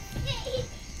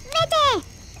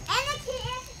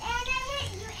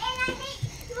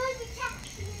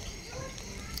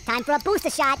 Time for a booster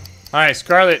shot. Alright,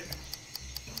 Scarlet.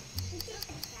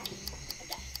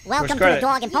 Welcome to the Scarlet?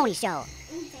 Dog and Pony Show.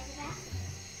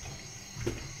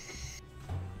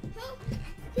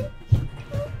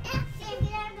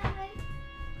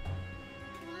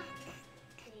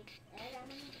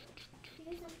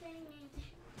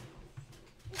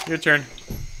 Your turn.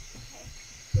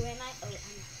 Who am I? Oh, I'm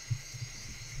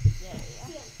There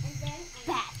we go.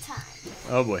 Bat time.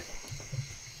 Oh boy.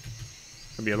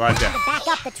 Gonna be a lot of death. Back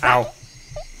up the truck. Ow.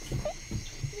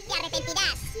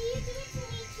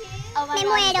 Oh my Me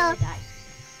God, he's muero. gonna die.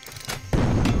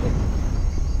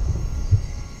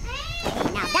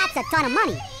 Now that's a ton of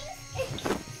money.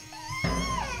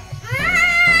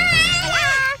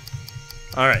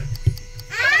 Alright.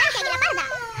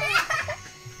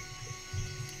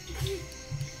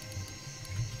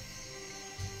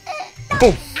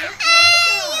 Boom.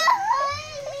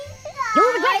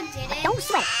 You'll regret I it, did but it. don't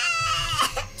sweat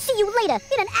it. See you later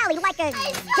in an alley like a...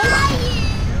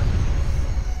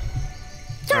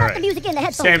 Turn up Alright. the music in the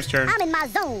headphones. Sam's turn. I'm in my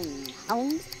zone,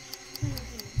 Holmes.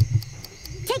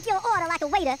 Take your order like a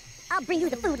waiter. I'll bring you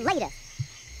the food later.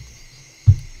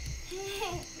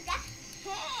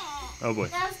 Oh boy.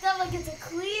 Now Stella gets a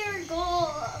clear goal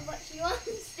of what she wants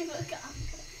to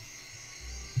accomplish.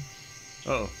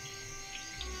 Uh-oh.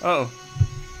 Uh-oh.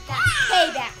 That's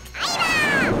payback.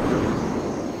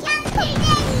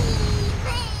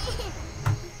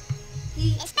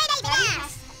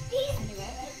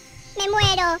 Me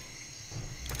muero.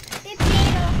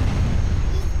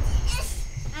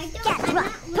 Cat's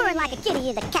rough, purring like a kitty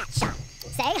in the cat shop.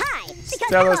 Say hi, because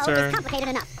Stella's hello turn. is complicated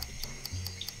enough.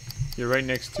 You're right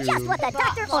next to... Just what the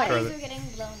doctor ordered. Charlotte. Are getting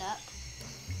blown up.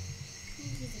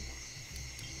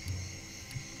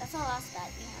 That's the last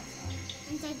bag we have. So.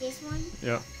 Inside this one?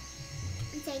 Yeah.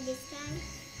 Inside this guy?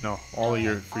 No, all of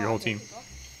your, for your whole team.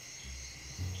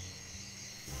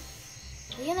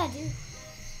 What are you gonna do?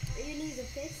 Are you gonna use a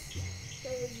fist?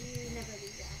 Because you never do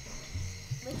that.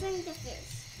 Which one is the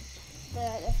fist?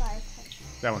 The fire punch.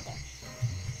 That one.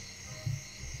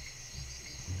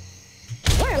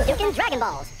 Worm duking Dragon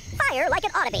Balls. Fire like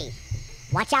it ought to be.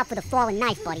 Watch out for the falling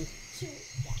knife, buddy. Yeah,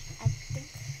 I think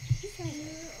he's trying to.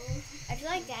 I feel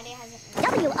like Daddy hasn't.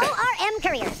 WORM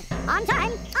Couriers. On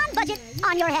time, on budget,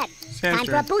 on your head. Sam's Time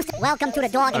for a turn. boost. Welcome to the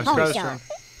Dog and Oh, Pony Scarlett's Show. turn.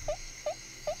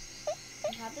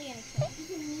 I'm probably gonna kill him.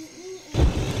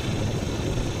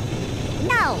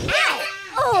 No! Ow!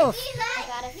 Oof! I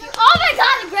got a few. Oh my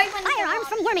God! The great one. Firearms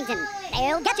from Wormington.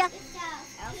 They'll get ya. I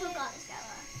also got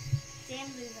Stella.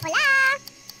 Sam's losing. Hola!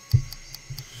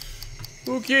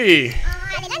 Okay.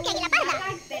 That guy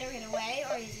better get away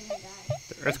or he's gonna die.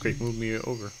 The earthquake moved me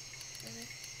over.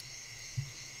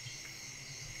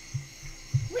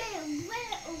 Where?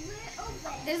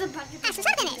 There's a bunch of people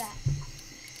who do that.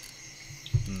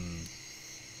 Hmm.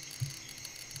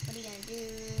 What are you gonna do?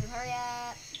 Hurry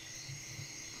up.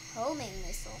 Homing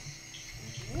missile.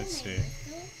 Let's see.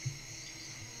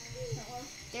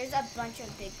 There's a bunch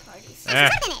of big parties. Ah.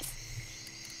 Let's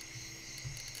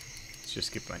just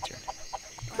skip my turn.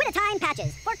 Quitter-time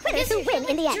patches for quitters who win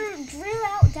in the end. Drill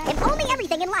out that. If only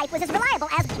everything in life was as reliable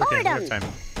as It's okay, we have boredom.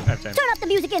 time. I have time. Turn up the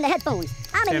music in the headphones.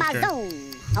 I'm in Sam's my turn.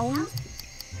 zone, Holmes.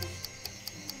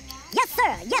 Yes,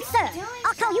 sir. Yes, sir.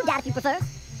 I'll call you Dad if you prefer. I'm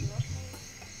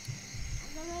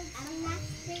not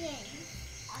singing.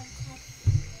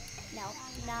 No,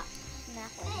 not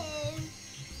one.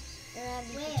 They're gonna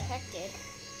be Where? protected.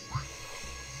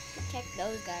 Protect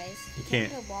those guys. You can't.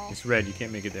 do a wall. It's red. You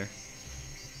can't make it there.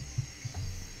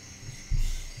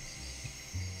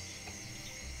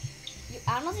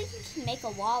 I don't think you can make a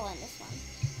wall on this one.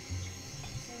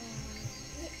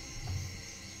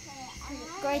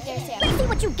 Go right there, Sam. Let's see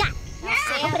what you got. Now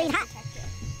Sam Opening is hot. protected.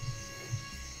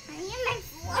 I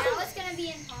Now it's gonna be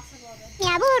impossible to.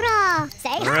 Yeah, burro. Say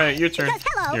All hi. right, your turn. Because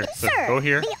hello, Here, so sir. go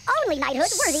here. The only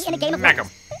knighthood worthy in a game of Smack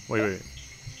Thrones. him. Wait.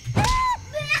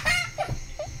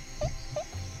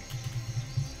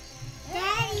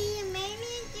 Daddy, you made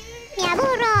me do Yeah,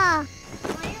 burro.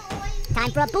 Why you always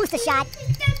Time for a booster shot.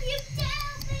 stuff you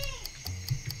tell me?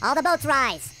 All the boats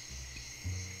rise.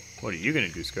 What are you gonna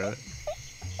do, Scarlett?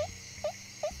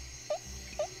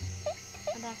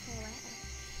 I'm back for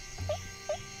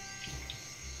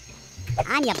the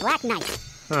I'm your black knight.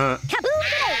 Uh, Kaboom!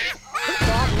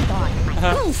 Good dog, my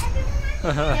oof.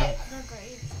 They're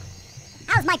great.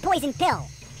 How's my poison pill?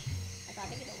 I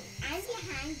gotta get away. I'm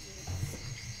behind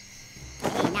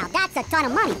Hey, you. now that's a ton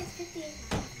of money.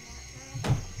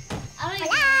 I don't even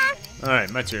Hola. all right,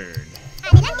 my turn.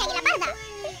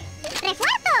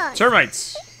 Refuerzo!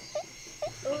 Termites.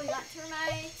 Oh, we got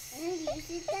termites.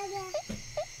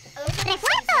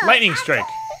 Refuerzo! Lightning strike.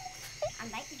 I'm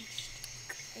lightning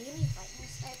strike. Are you gonna use lightning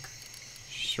strike?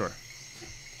 Sure.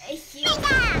 A heal.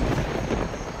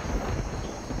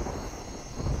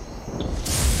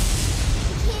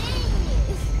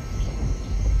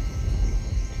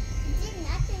 Did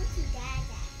nothing to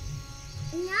Dada.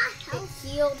 Not It help.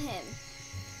 healed him.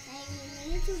 I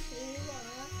need to heal.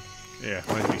 Yeah, I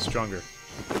want to be stronger.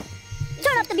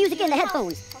 Turn up the music in the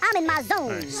headphones. I'm in my All zone.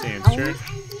 right, Sam's Holmes. turn. I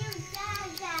heal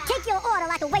Dada. Take your order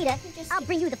like a waiter. I'll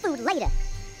bring you the food later. Are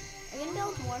you gonna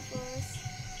build more floors?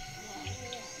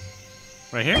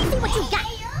 Right here. See what you got.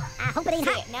 I hope it ain't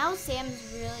hot. Okay, now Sam's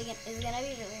really gonna be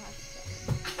really hard to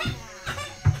kill.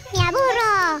 Yeah,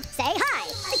 burro. Say hi,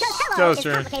 because hello Joe's is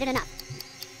turn. complicated enough.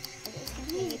 Okay, it's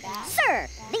completely bad. Sir,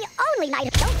 the only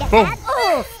knight. Don't get Boom. mad.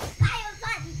 Oof. Fire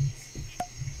button.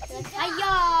 Like,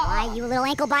 hiya! Why, you little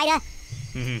ankle biter? I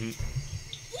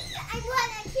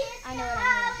want to kiss I know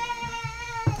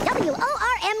what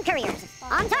WORM Couriers.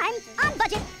 On time, on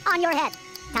budget, on your head.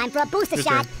 Time for a booster Good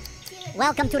shot.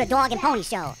 Welcome to the Dog and Pony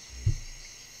Show.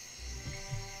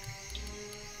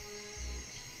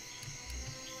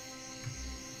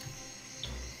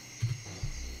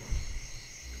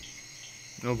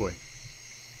 Oh boy.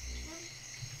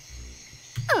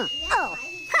 Oh,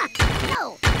 ha,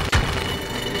 no.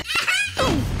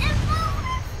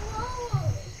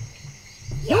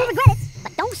 You'll regret it,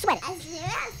 but don't sweat it. I still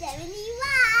have 70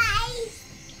 lives.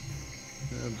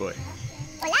 Oh boy.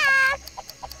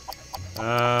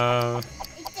 Hola.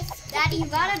 Daddy, you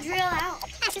gotta drill out.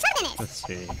 Ask for 7 minutes. Let's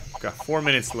see. Got 4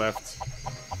 minutes left.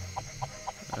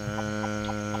 I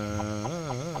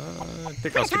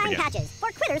think I'll skip Time again. patches for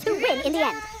quitters who win in the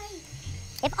end.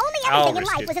 If only I'll everything in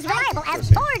risk life it. was as reliable as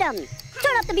Proceed. boredom.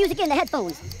 Turn up the music in the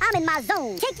headphones. I'm in my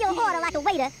zone. Take your order like a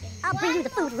waiter. I'll bring you the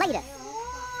food later.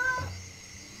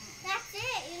 That's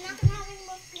it. You're not gonna have any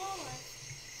more floors.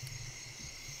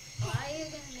 Why are you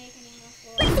gonna make any more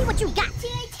floors? Let's see what you got.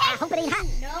 I hope it ain't hot.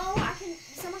 No,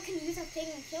 someone can use a thing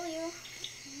and kill you.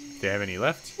 Do they have any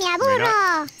left? Yeah, May not.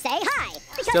 Bruno. Say hi.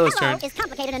 Because Stella's hello turn. is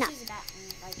complicated enough. Use a bat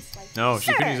and like swipe. No,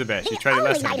 she couldn't use a bat. She the tried it only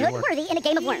last time. It didn't knighthood work. worthy in a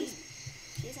game of worms.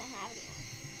 She doesn't have any.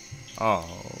 Oh.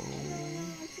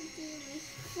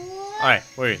 Alright,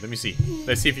 wait, let me see.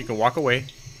 Let's see if you can walk away.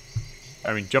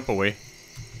 I mean, jump away.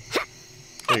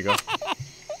 There you go.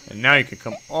 And now you can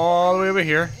come all the way over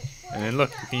here. And then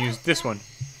look, you can use this one.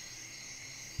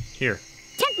 Here.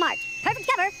 Tent mark. Perfect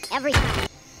cover every time.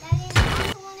 Daddy, I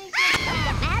also want to Don't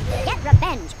get mad. Get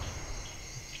revenge.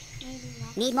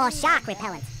 Need more shark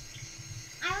repellent.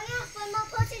 I only have 1 more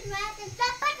potion left and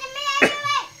stop punching me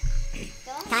anyway.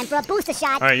 Time for a booster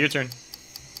shot. Alright, your turn.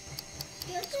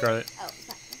 Scarlet. Oh, it's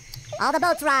not. All the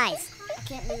boats rise. I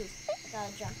can't move. I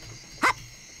gotta jump.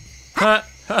 Ha!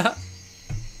 Ha!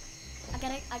 I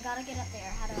gotta get up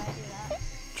there. How do I do that?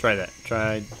 Try that.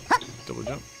 Try double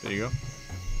jump. There you go.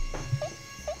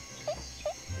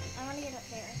 I wanna get up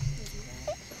there. Can you do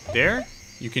that? There.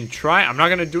 You can try. I'm not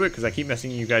going to do it because I keep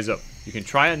messing you guys up. You can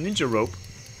try a ninja rope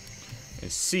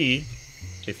and see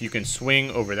if you can swing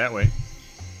over that way.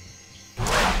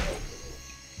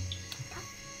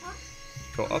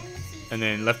 Go up and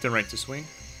then left and right to swing.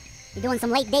 You doing some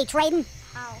late day trading?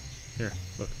 How? Here,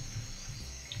 look.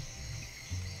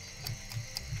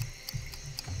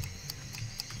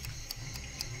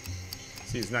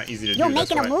 See, it's not easy to You're do. That's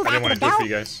making a why move I didn't after want to the do it for bell?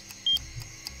 you guys.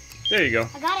 There you go.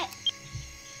 I got it.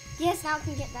 Yes, now I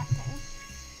can get that thing.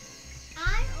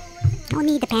 I always No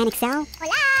need to panic, Sal.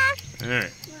 Hola. All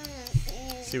right.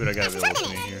 See what I got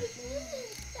available in here.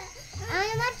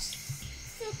 I much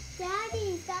sick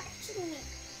daddy. Stop touching me.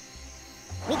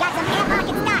 We got some air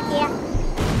pocket stock here.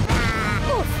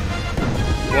 Oof.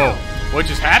 Whoa! What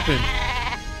just happened?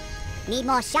 Need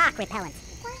more shark repellent.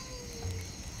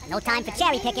 No time for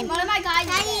cherry picking. One of my guys.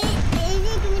 Daddy,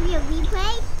 is it going to be a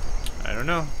replay? I don't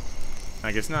know.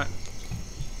 I guess not.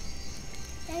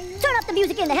 Turn up the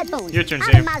music in the headphones. Your turn, I'm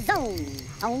Sam. in my zone,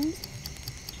 Holmes.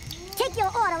 Take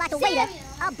your order like a waiter.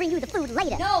 I'll bring you the food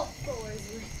later. No.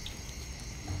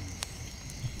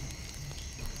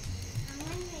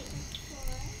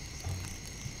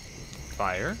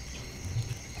 Fire.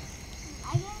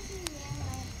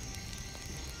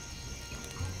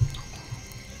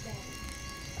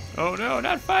 Oh no,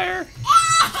 not fire!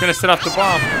 It's gonna set off the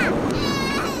bomb.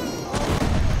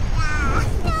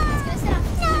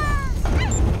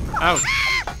 Ouch!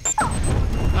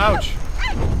 Ouch!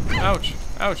 Ouch!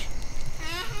 Ouch!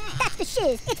 That's the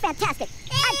shiz. It's fantastic.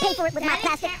 I'd pay for it with my Daddy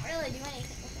plastic. can't really do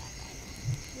anything with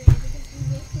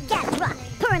that Gas drop.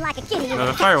 Purring like a kitty. No,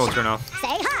 the fire will turn off. Say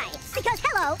hi, because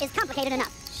hello is complicated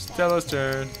enough. Stella's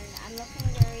turn. thing. I'm looking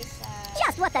very sad.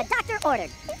 Just what the doctor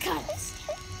ordered. God.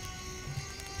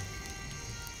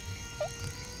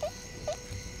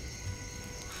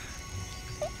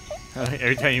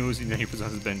 Every time he moves, then he puts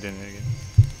on his bandana again.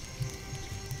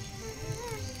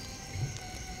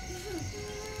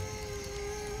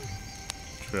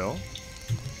 Drill.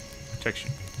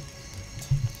 Protection.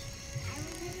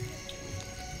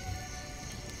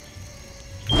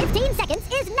 If 15 seconds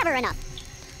is never enough.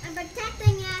 I'm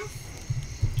protecting us.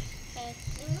 Okay.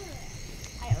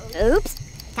 I owe Oops.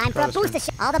 Time for a Carlos, booster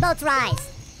shot. All the boats rise.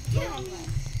 Use a floor,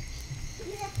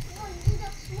 use a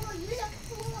floor, use a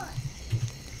floor.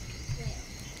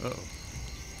 Uh-oh.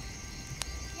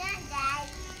 Yeah, Dad.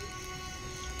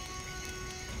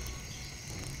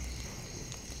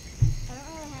 I don't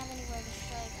really have anywhere to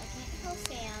strike. I can't kill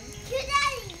Sam. Kill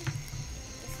Daddy.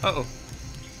 Uh-oh.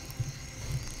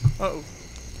 Uh-oh.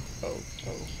 Oh,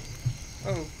 oh.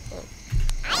 Oh, oh.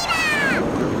 I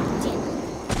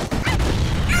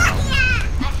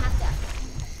have to.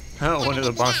 Oh, one of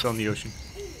the bombs fell in the ocean.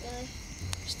 Really?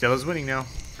 Stella's winning now.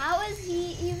 How is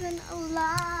he even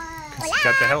alive? 'Cause he's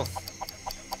got the health.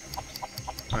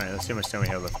 Alright, let's see how much time we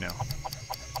have left now.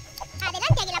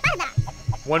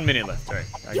 1 minute left. Alright.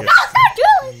 I You guess gotta start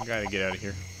doing. gotta get out of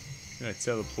here. Can I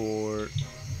teleport? To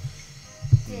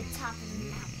the top of the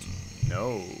mountain.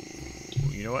 No.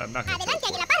 You know what? I'm not gonna Adelante,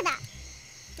 teleport. Águila Parda.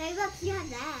 Hey, look, you have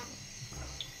that.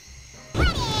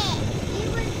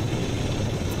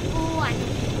 Ooh, I know.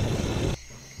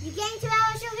 You came to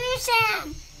our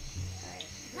solution.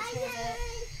 Which was it?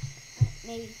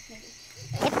 Maybe.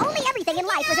 If only everything in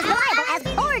life was as reliable as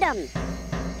boredom.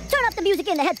 Turn up the music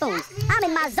in the headphones. I'm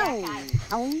in my zone.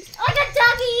 Holmes. Like a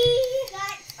doggy!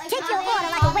 Take your order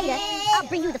like a waiter. I'll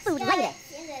bring you the food later.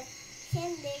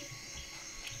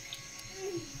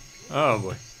 Oh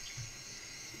boy.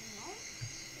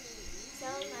 So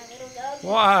my little dog.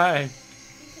 Why?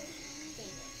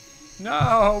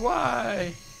 No,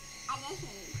 why?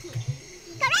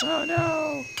 Oh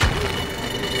no.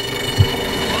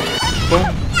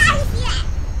 Boom.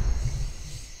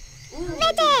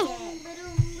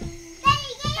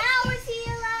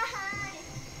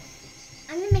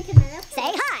 I'm gonna make another. Say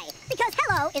hi, because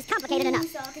hello is complicated enough.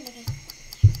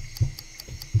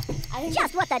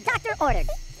 Just what the doctor ordered.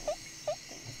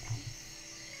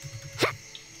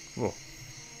 Whoa.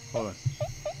 Hold on.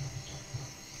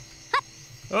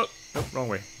 Oh, nope, wrong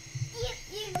way.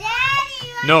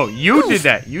 No, you did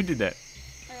that. You did that.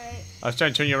 Alright, I was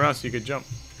trying to turn you around so you could jump.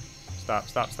 Stop,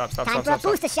 stop, stop, stop, Time stop, for a stop,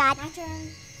 stop. booster shot. my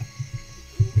turn.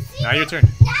 Now your turn.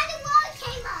 Daddy, water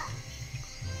came up.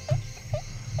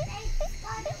 Daddy,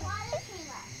 water came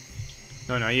up.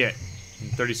 No, not yet. In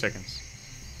 30 seconds.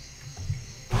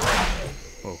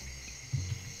 Whoa.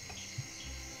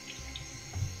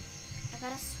 I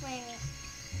gotta swing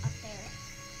up there.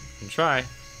 You can try.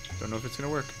 Don't know if it's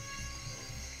gonna work.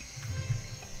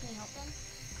 Can you help them?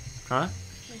 Huh?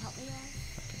 Can you help me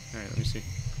guys? Alright, let me see.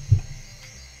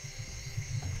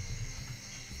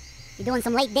 You doing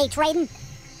some late day trading?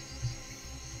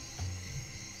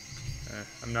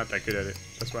 I'm not that good at it.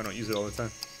 That's why I don't use it all the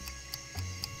time.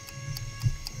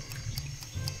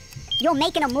 You're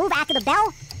making a move after the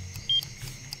bell?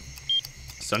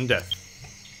 Sudden death.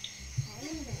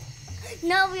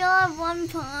 No, we all have 1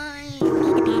 point.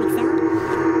 Need the panic sound?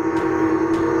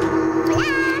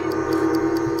 Hola!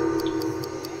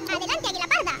 Adelante, Águila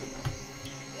Parda.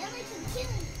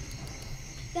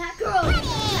 That girl is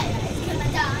gonna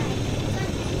die.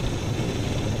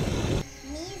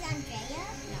 Me is Andrea?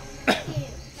 No.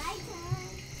 My turn.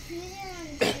 Who's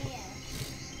Andrea?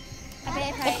 I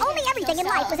bet If only everything in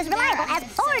life was as reliable as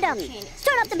boredom.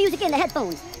 Turn up the music in the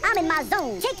headphones. I'm in my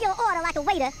zone. Take your order like a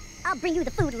waiter. I'll bring you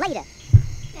the food later.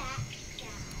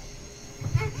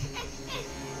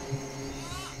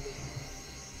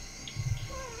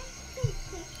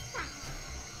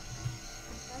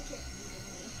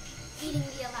 Eating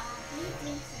me alive.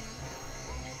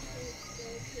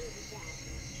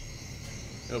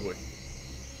 Oh boy.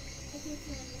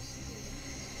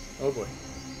 Oh boy.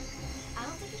 I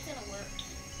don't think it's gonna work.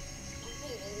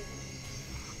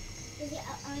 Is it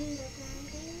underground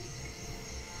thing?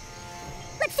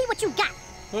 Let's see what you got.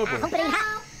 Oh I boy. hope it ain't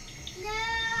hot.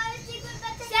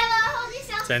 Stella, hold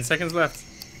yourself. 10 seconds left.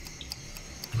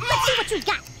 Let's see what you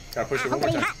got. Gotta push I it one hope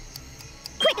it more ain't time. hot.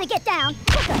 Quickly get down.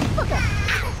 Booker.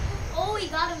 Oh, he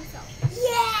got himself.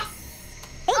 Yes!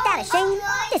 Ain't that a shame?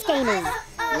 This game is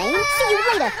lame. See you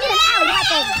later in an alley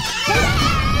like a...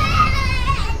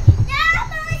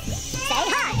 Say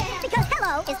hi, because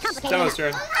hello is complicated Stella's enough.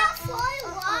 turn.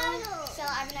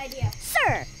 Stella, I have an idea.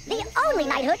 Sir, the only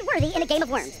knighthood worthy in a game of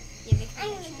worms. Yeah, make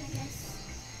me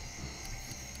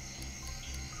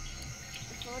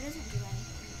the floor doesn't do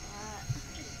anything,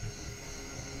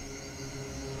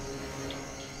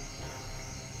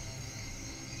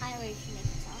 I know where you can make it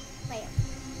sound. Right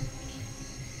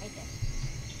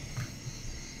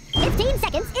there. 15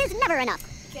 seconds is never enough.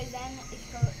 Because then it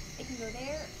can go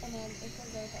there, and then it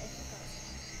goes there, but if it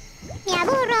goes. Me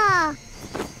aburro.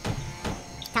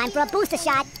 Time for a booster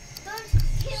shot. Don't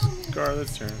kill me.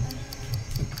 Scarlet's turn.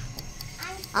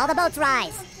 All the boats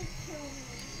rise.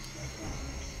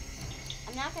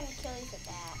 I'm not gonna kill you for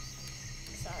that.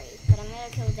 Sorry, but I'm gonna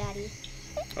kill Daddy.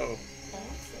 Uh-oh.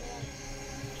 Thanks.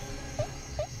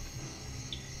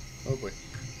 Oh boy.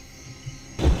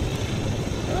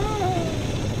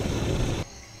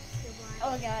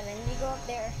 Oh god, I need to go up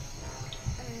there.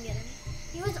 I'm gonna get him.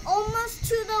 He was almost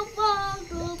to the wall.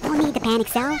 Don't need the panic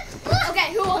cell.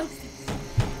 Okay, who wants this?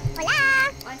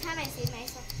 Hola. One time I saved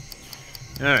myself.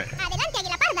 Alright. Adelante,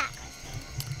 Águila Parda.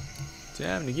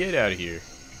 Time to get out of here.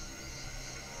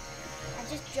 I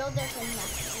just drilled there for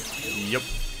nothing. Yep.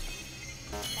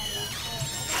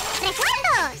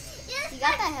 Recuerdos. You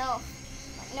got the hill.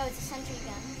 No, it's a sentry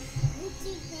gun.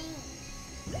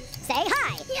 Say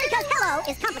hi, because hello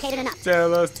is complicated enough.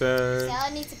 Stella's turn.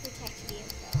 Stella needs to protect you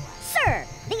for a while. Sir,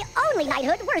 the only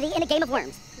knighthood worthy in a game of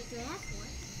worms. Did you have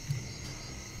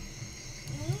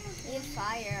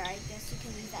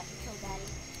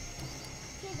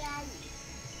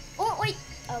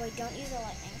Oh wait, don't use the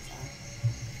lightning. So.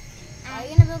 How are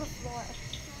you gonna build a floor?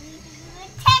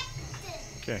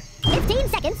 Okay. 15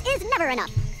 seconds is never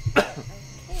enough.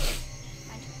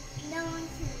 No one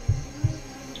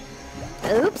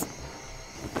Oops.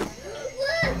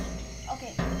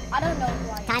 Okay, I don't know who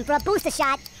I am. Time for a booster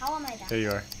shot. How am I down? There you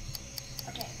are.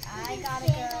 Okay, I gotta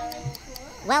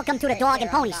go. Welcome to the Right Dog there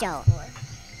and Pony on Show. top floor.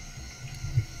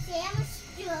 Sam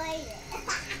destroyed it.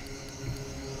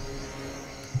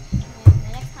 And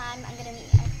the next time I'm gonna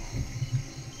meet you. I'm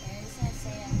just gonna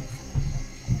say I'm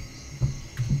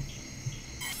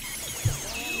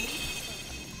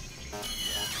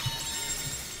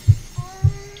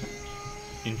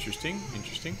Interesting.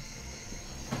 Interesting.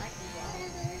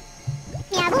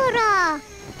 Mi aburro.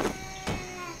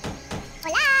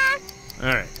 Hola.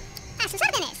 All right. A sus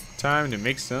órdenes. Time to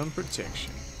make some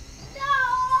protection. No!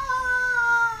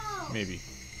 Maybe.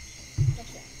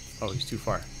 Oh, he's too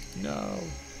far. No.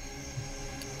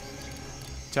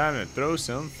 Time to throw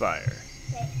some fire.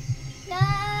 No!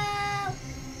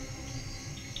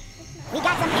 We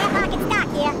got some air pocket stock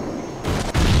here.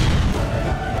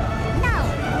 No.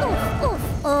 Oof,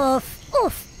 oof,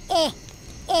 oof, oof.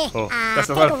 Oh, that's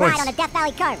a take lot a of ride points. on the Death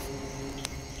Valley curve.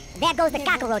 There goes the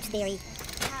cockroach theory.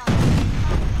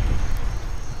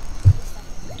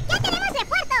 ¡Ya tenemos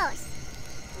refuerzos!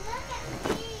 Look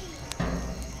at me!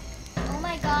 Oh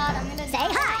my god, I'm gonna Say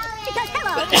die. hi, because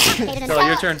hello is complicated Stella, your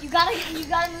enough. turn. You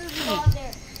gotta move the ball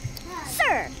there.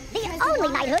 Sir, the only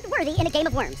knighthood worthy in a game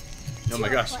of worms. Oh my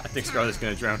gosh, I think Scarlett's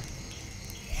gonna drown.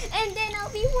 And then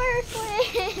I'll be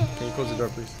worthless. Can you close the door,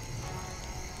 please?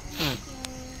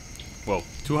 Whoa,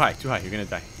 too high, too high. You're gonna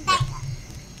die.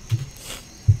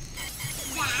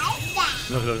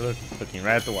 Look, look, look. Looking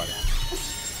right at the water.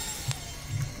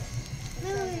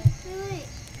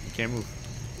 You can't move.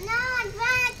 No, I'm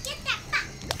trying to get that back.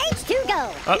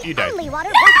 H2Go. Oh, the you died. only water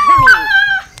worth drowning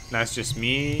Now it's just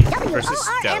me in. versus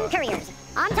WORM Stella. Couriers.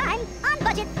 On time, on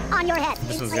budget, on your head.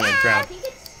 This one's gonna drown. I think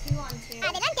it's 2 on 2.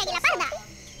 Adelante, Guilapanda.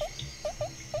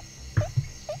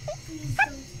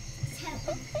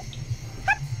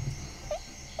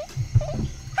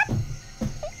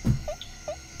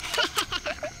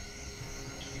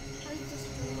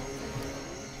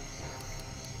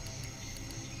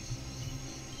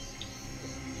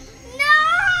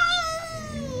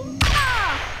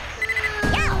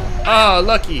 Oh,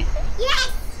 lucky.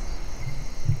 Yes!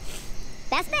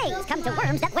 Best days come to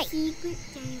worms that wait. Secret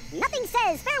Nothing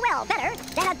says farewell better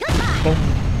than a goodbye. Oh,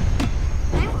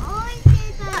 I'm always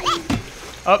good.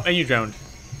 oh, and you drowned.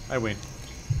 I win.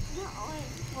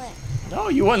 No,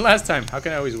 you won last time. How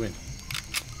can I always win?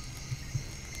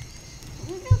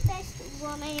 You're the best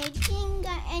woman. I didn't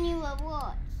get any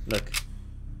rewards. Look,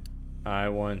 I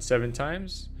won 7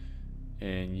 times,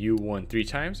 and you won 3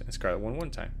 times, and Scarlett won 1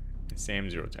 time, and Sam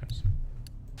 0 times.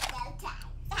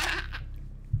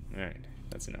 All right,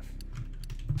 that's enough.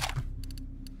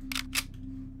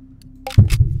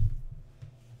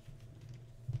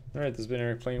 All right, this has been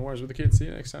Eric playing Wars with the kids. See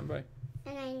you next time. Bye.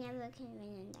 And I never can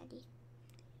win, Daddy.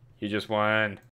 You just won.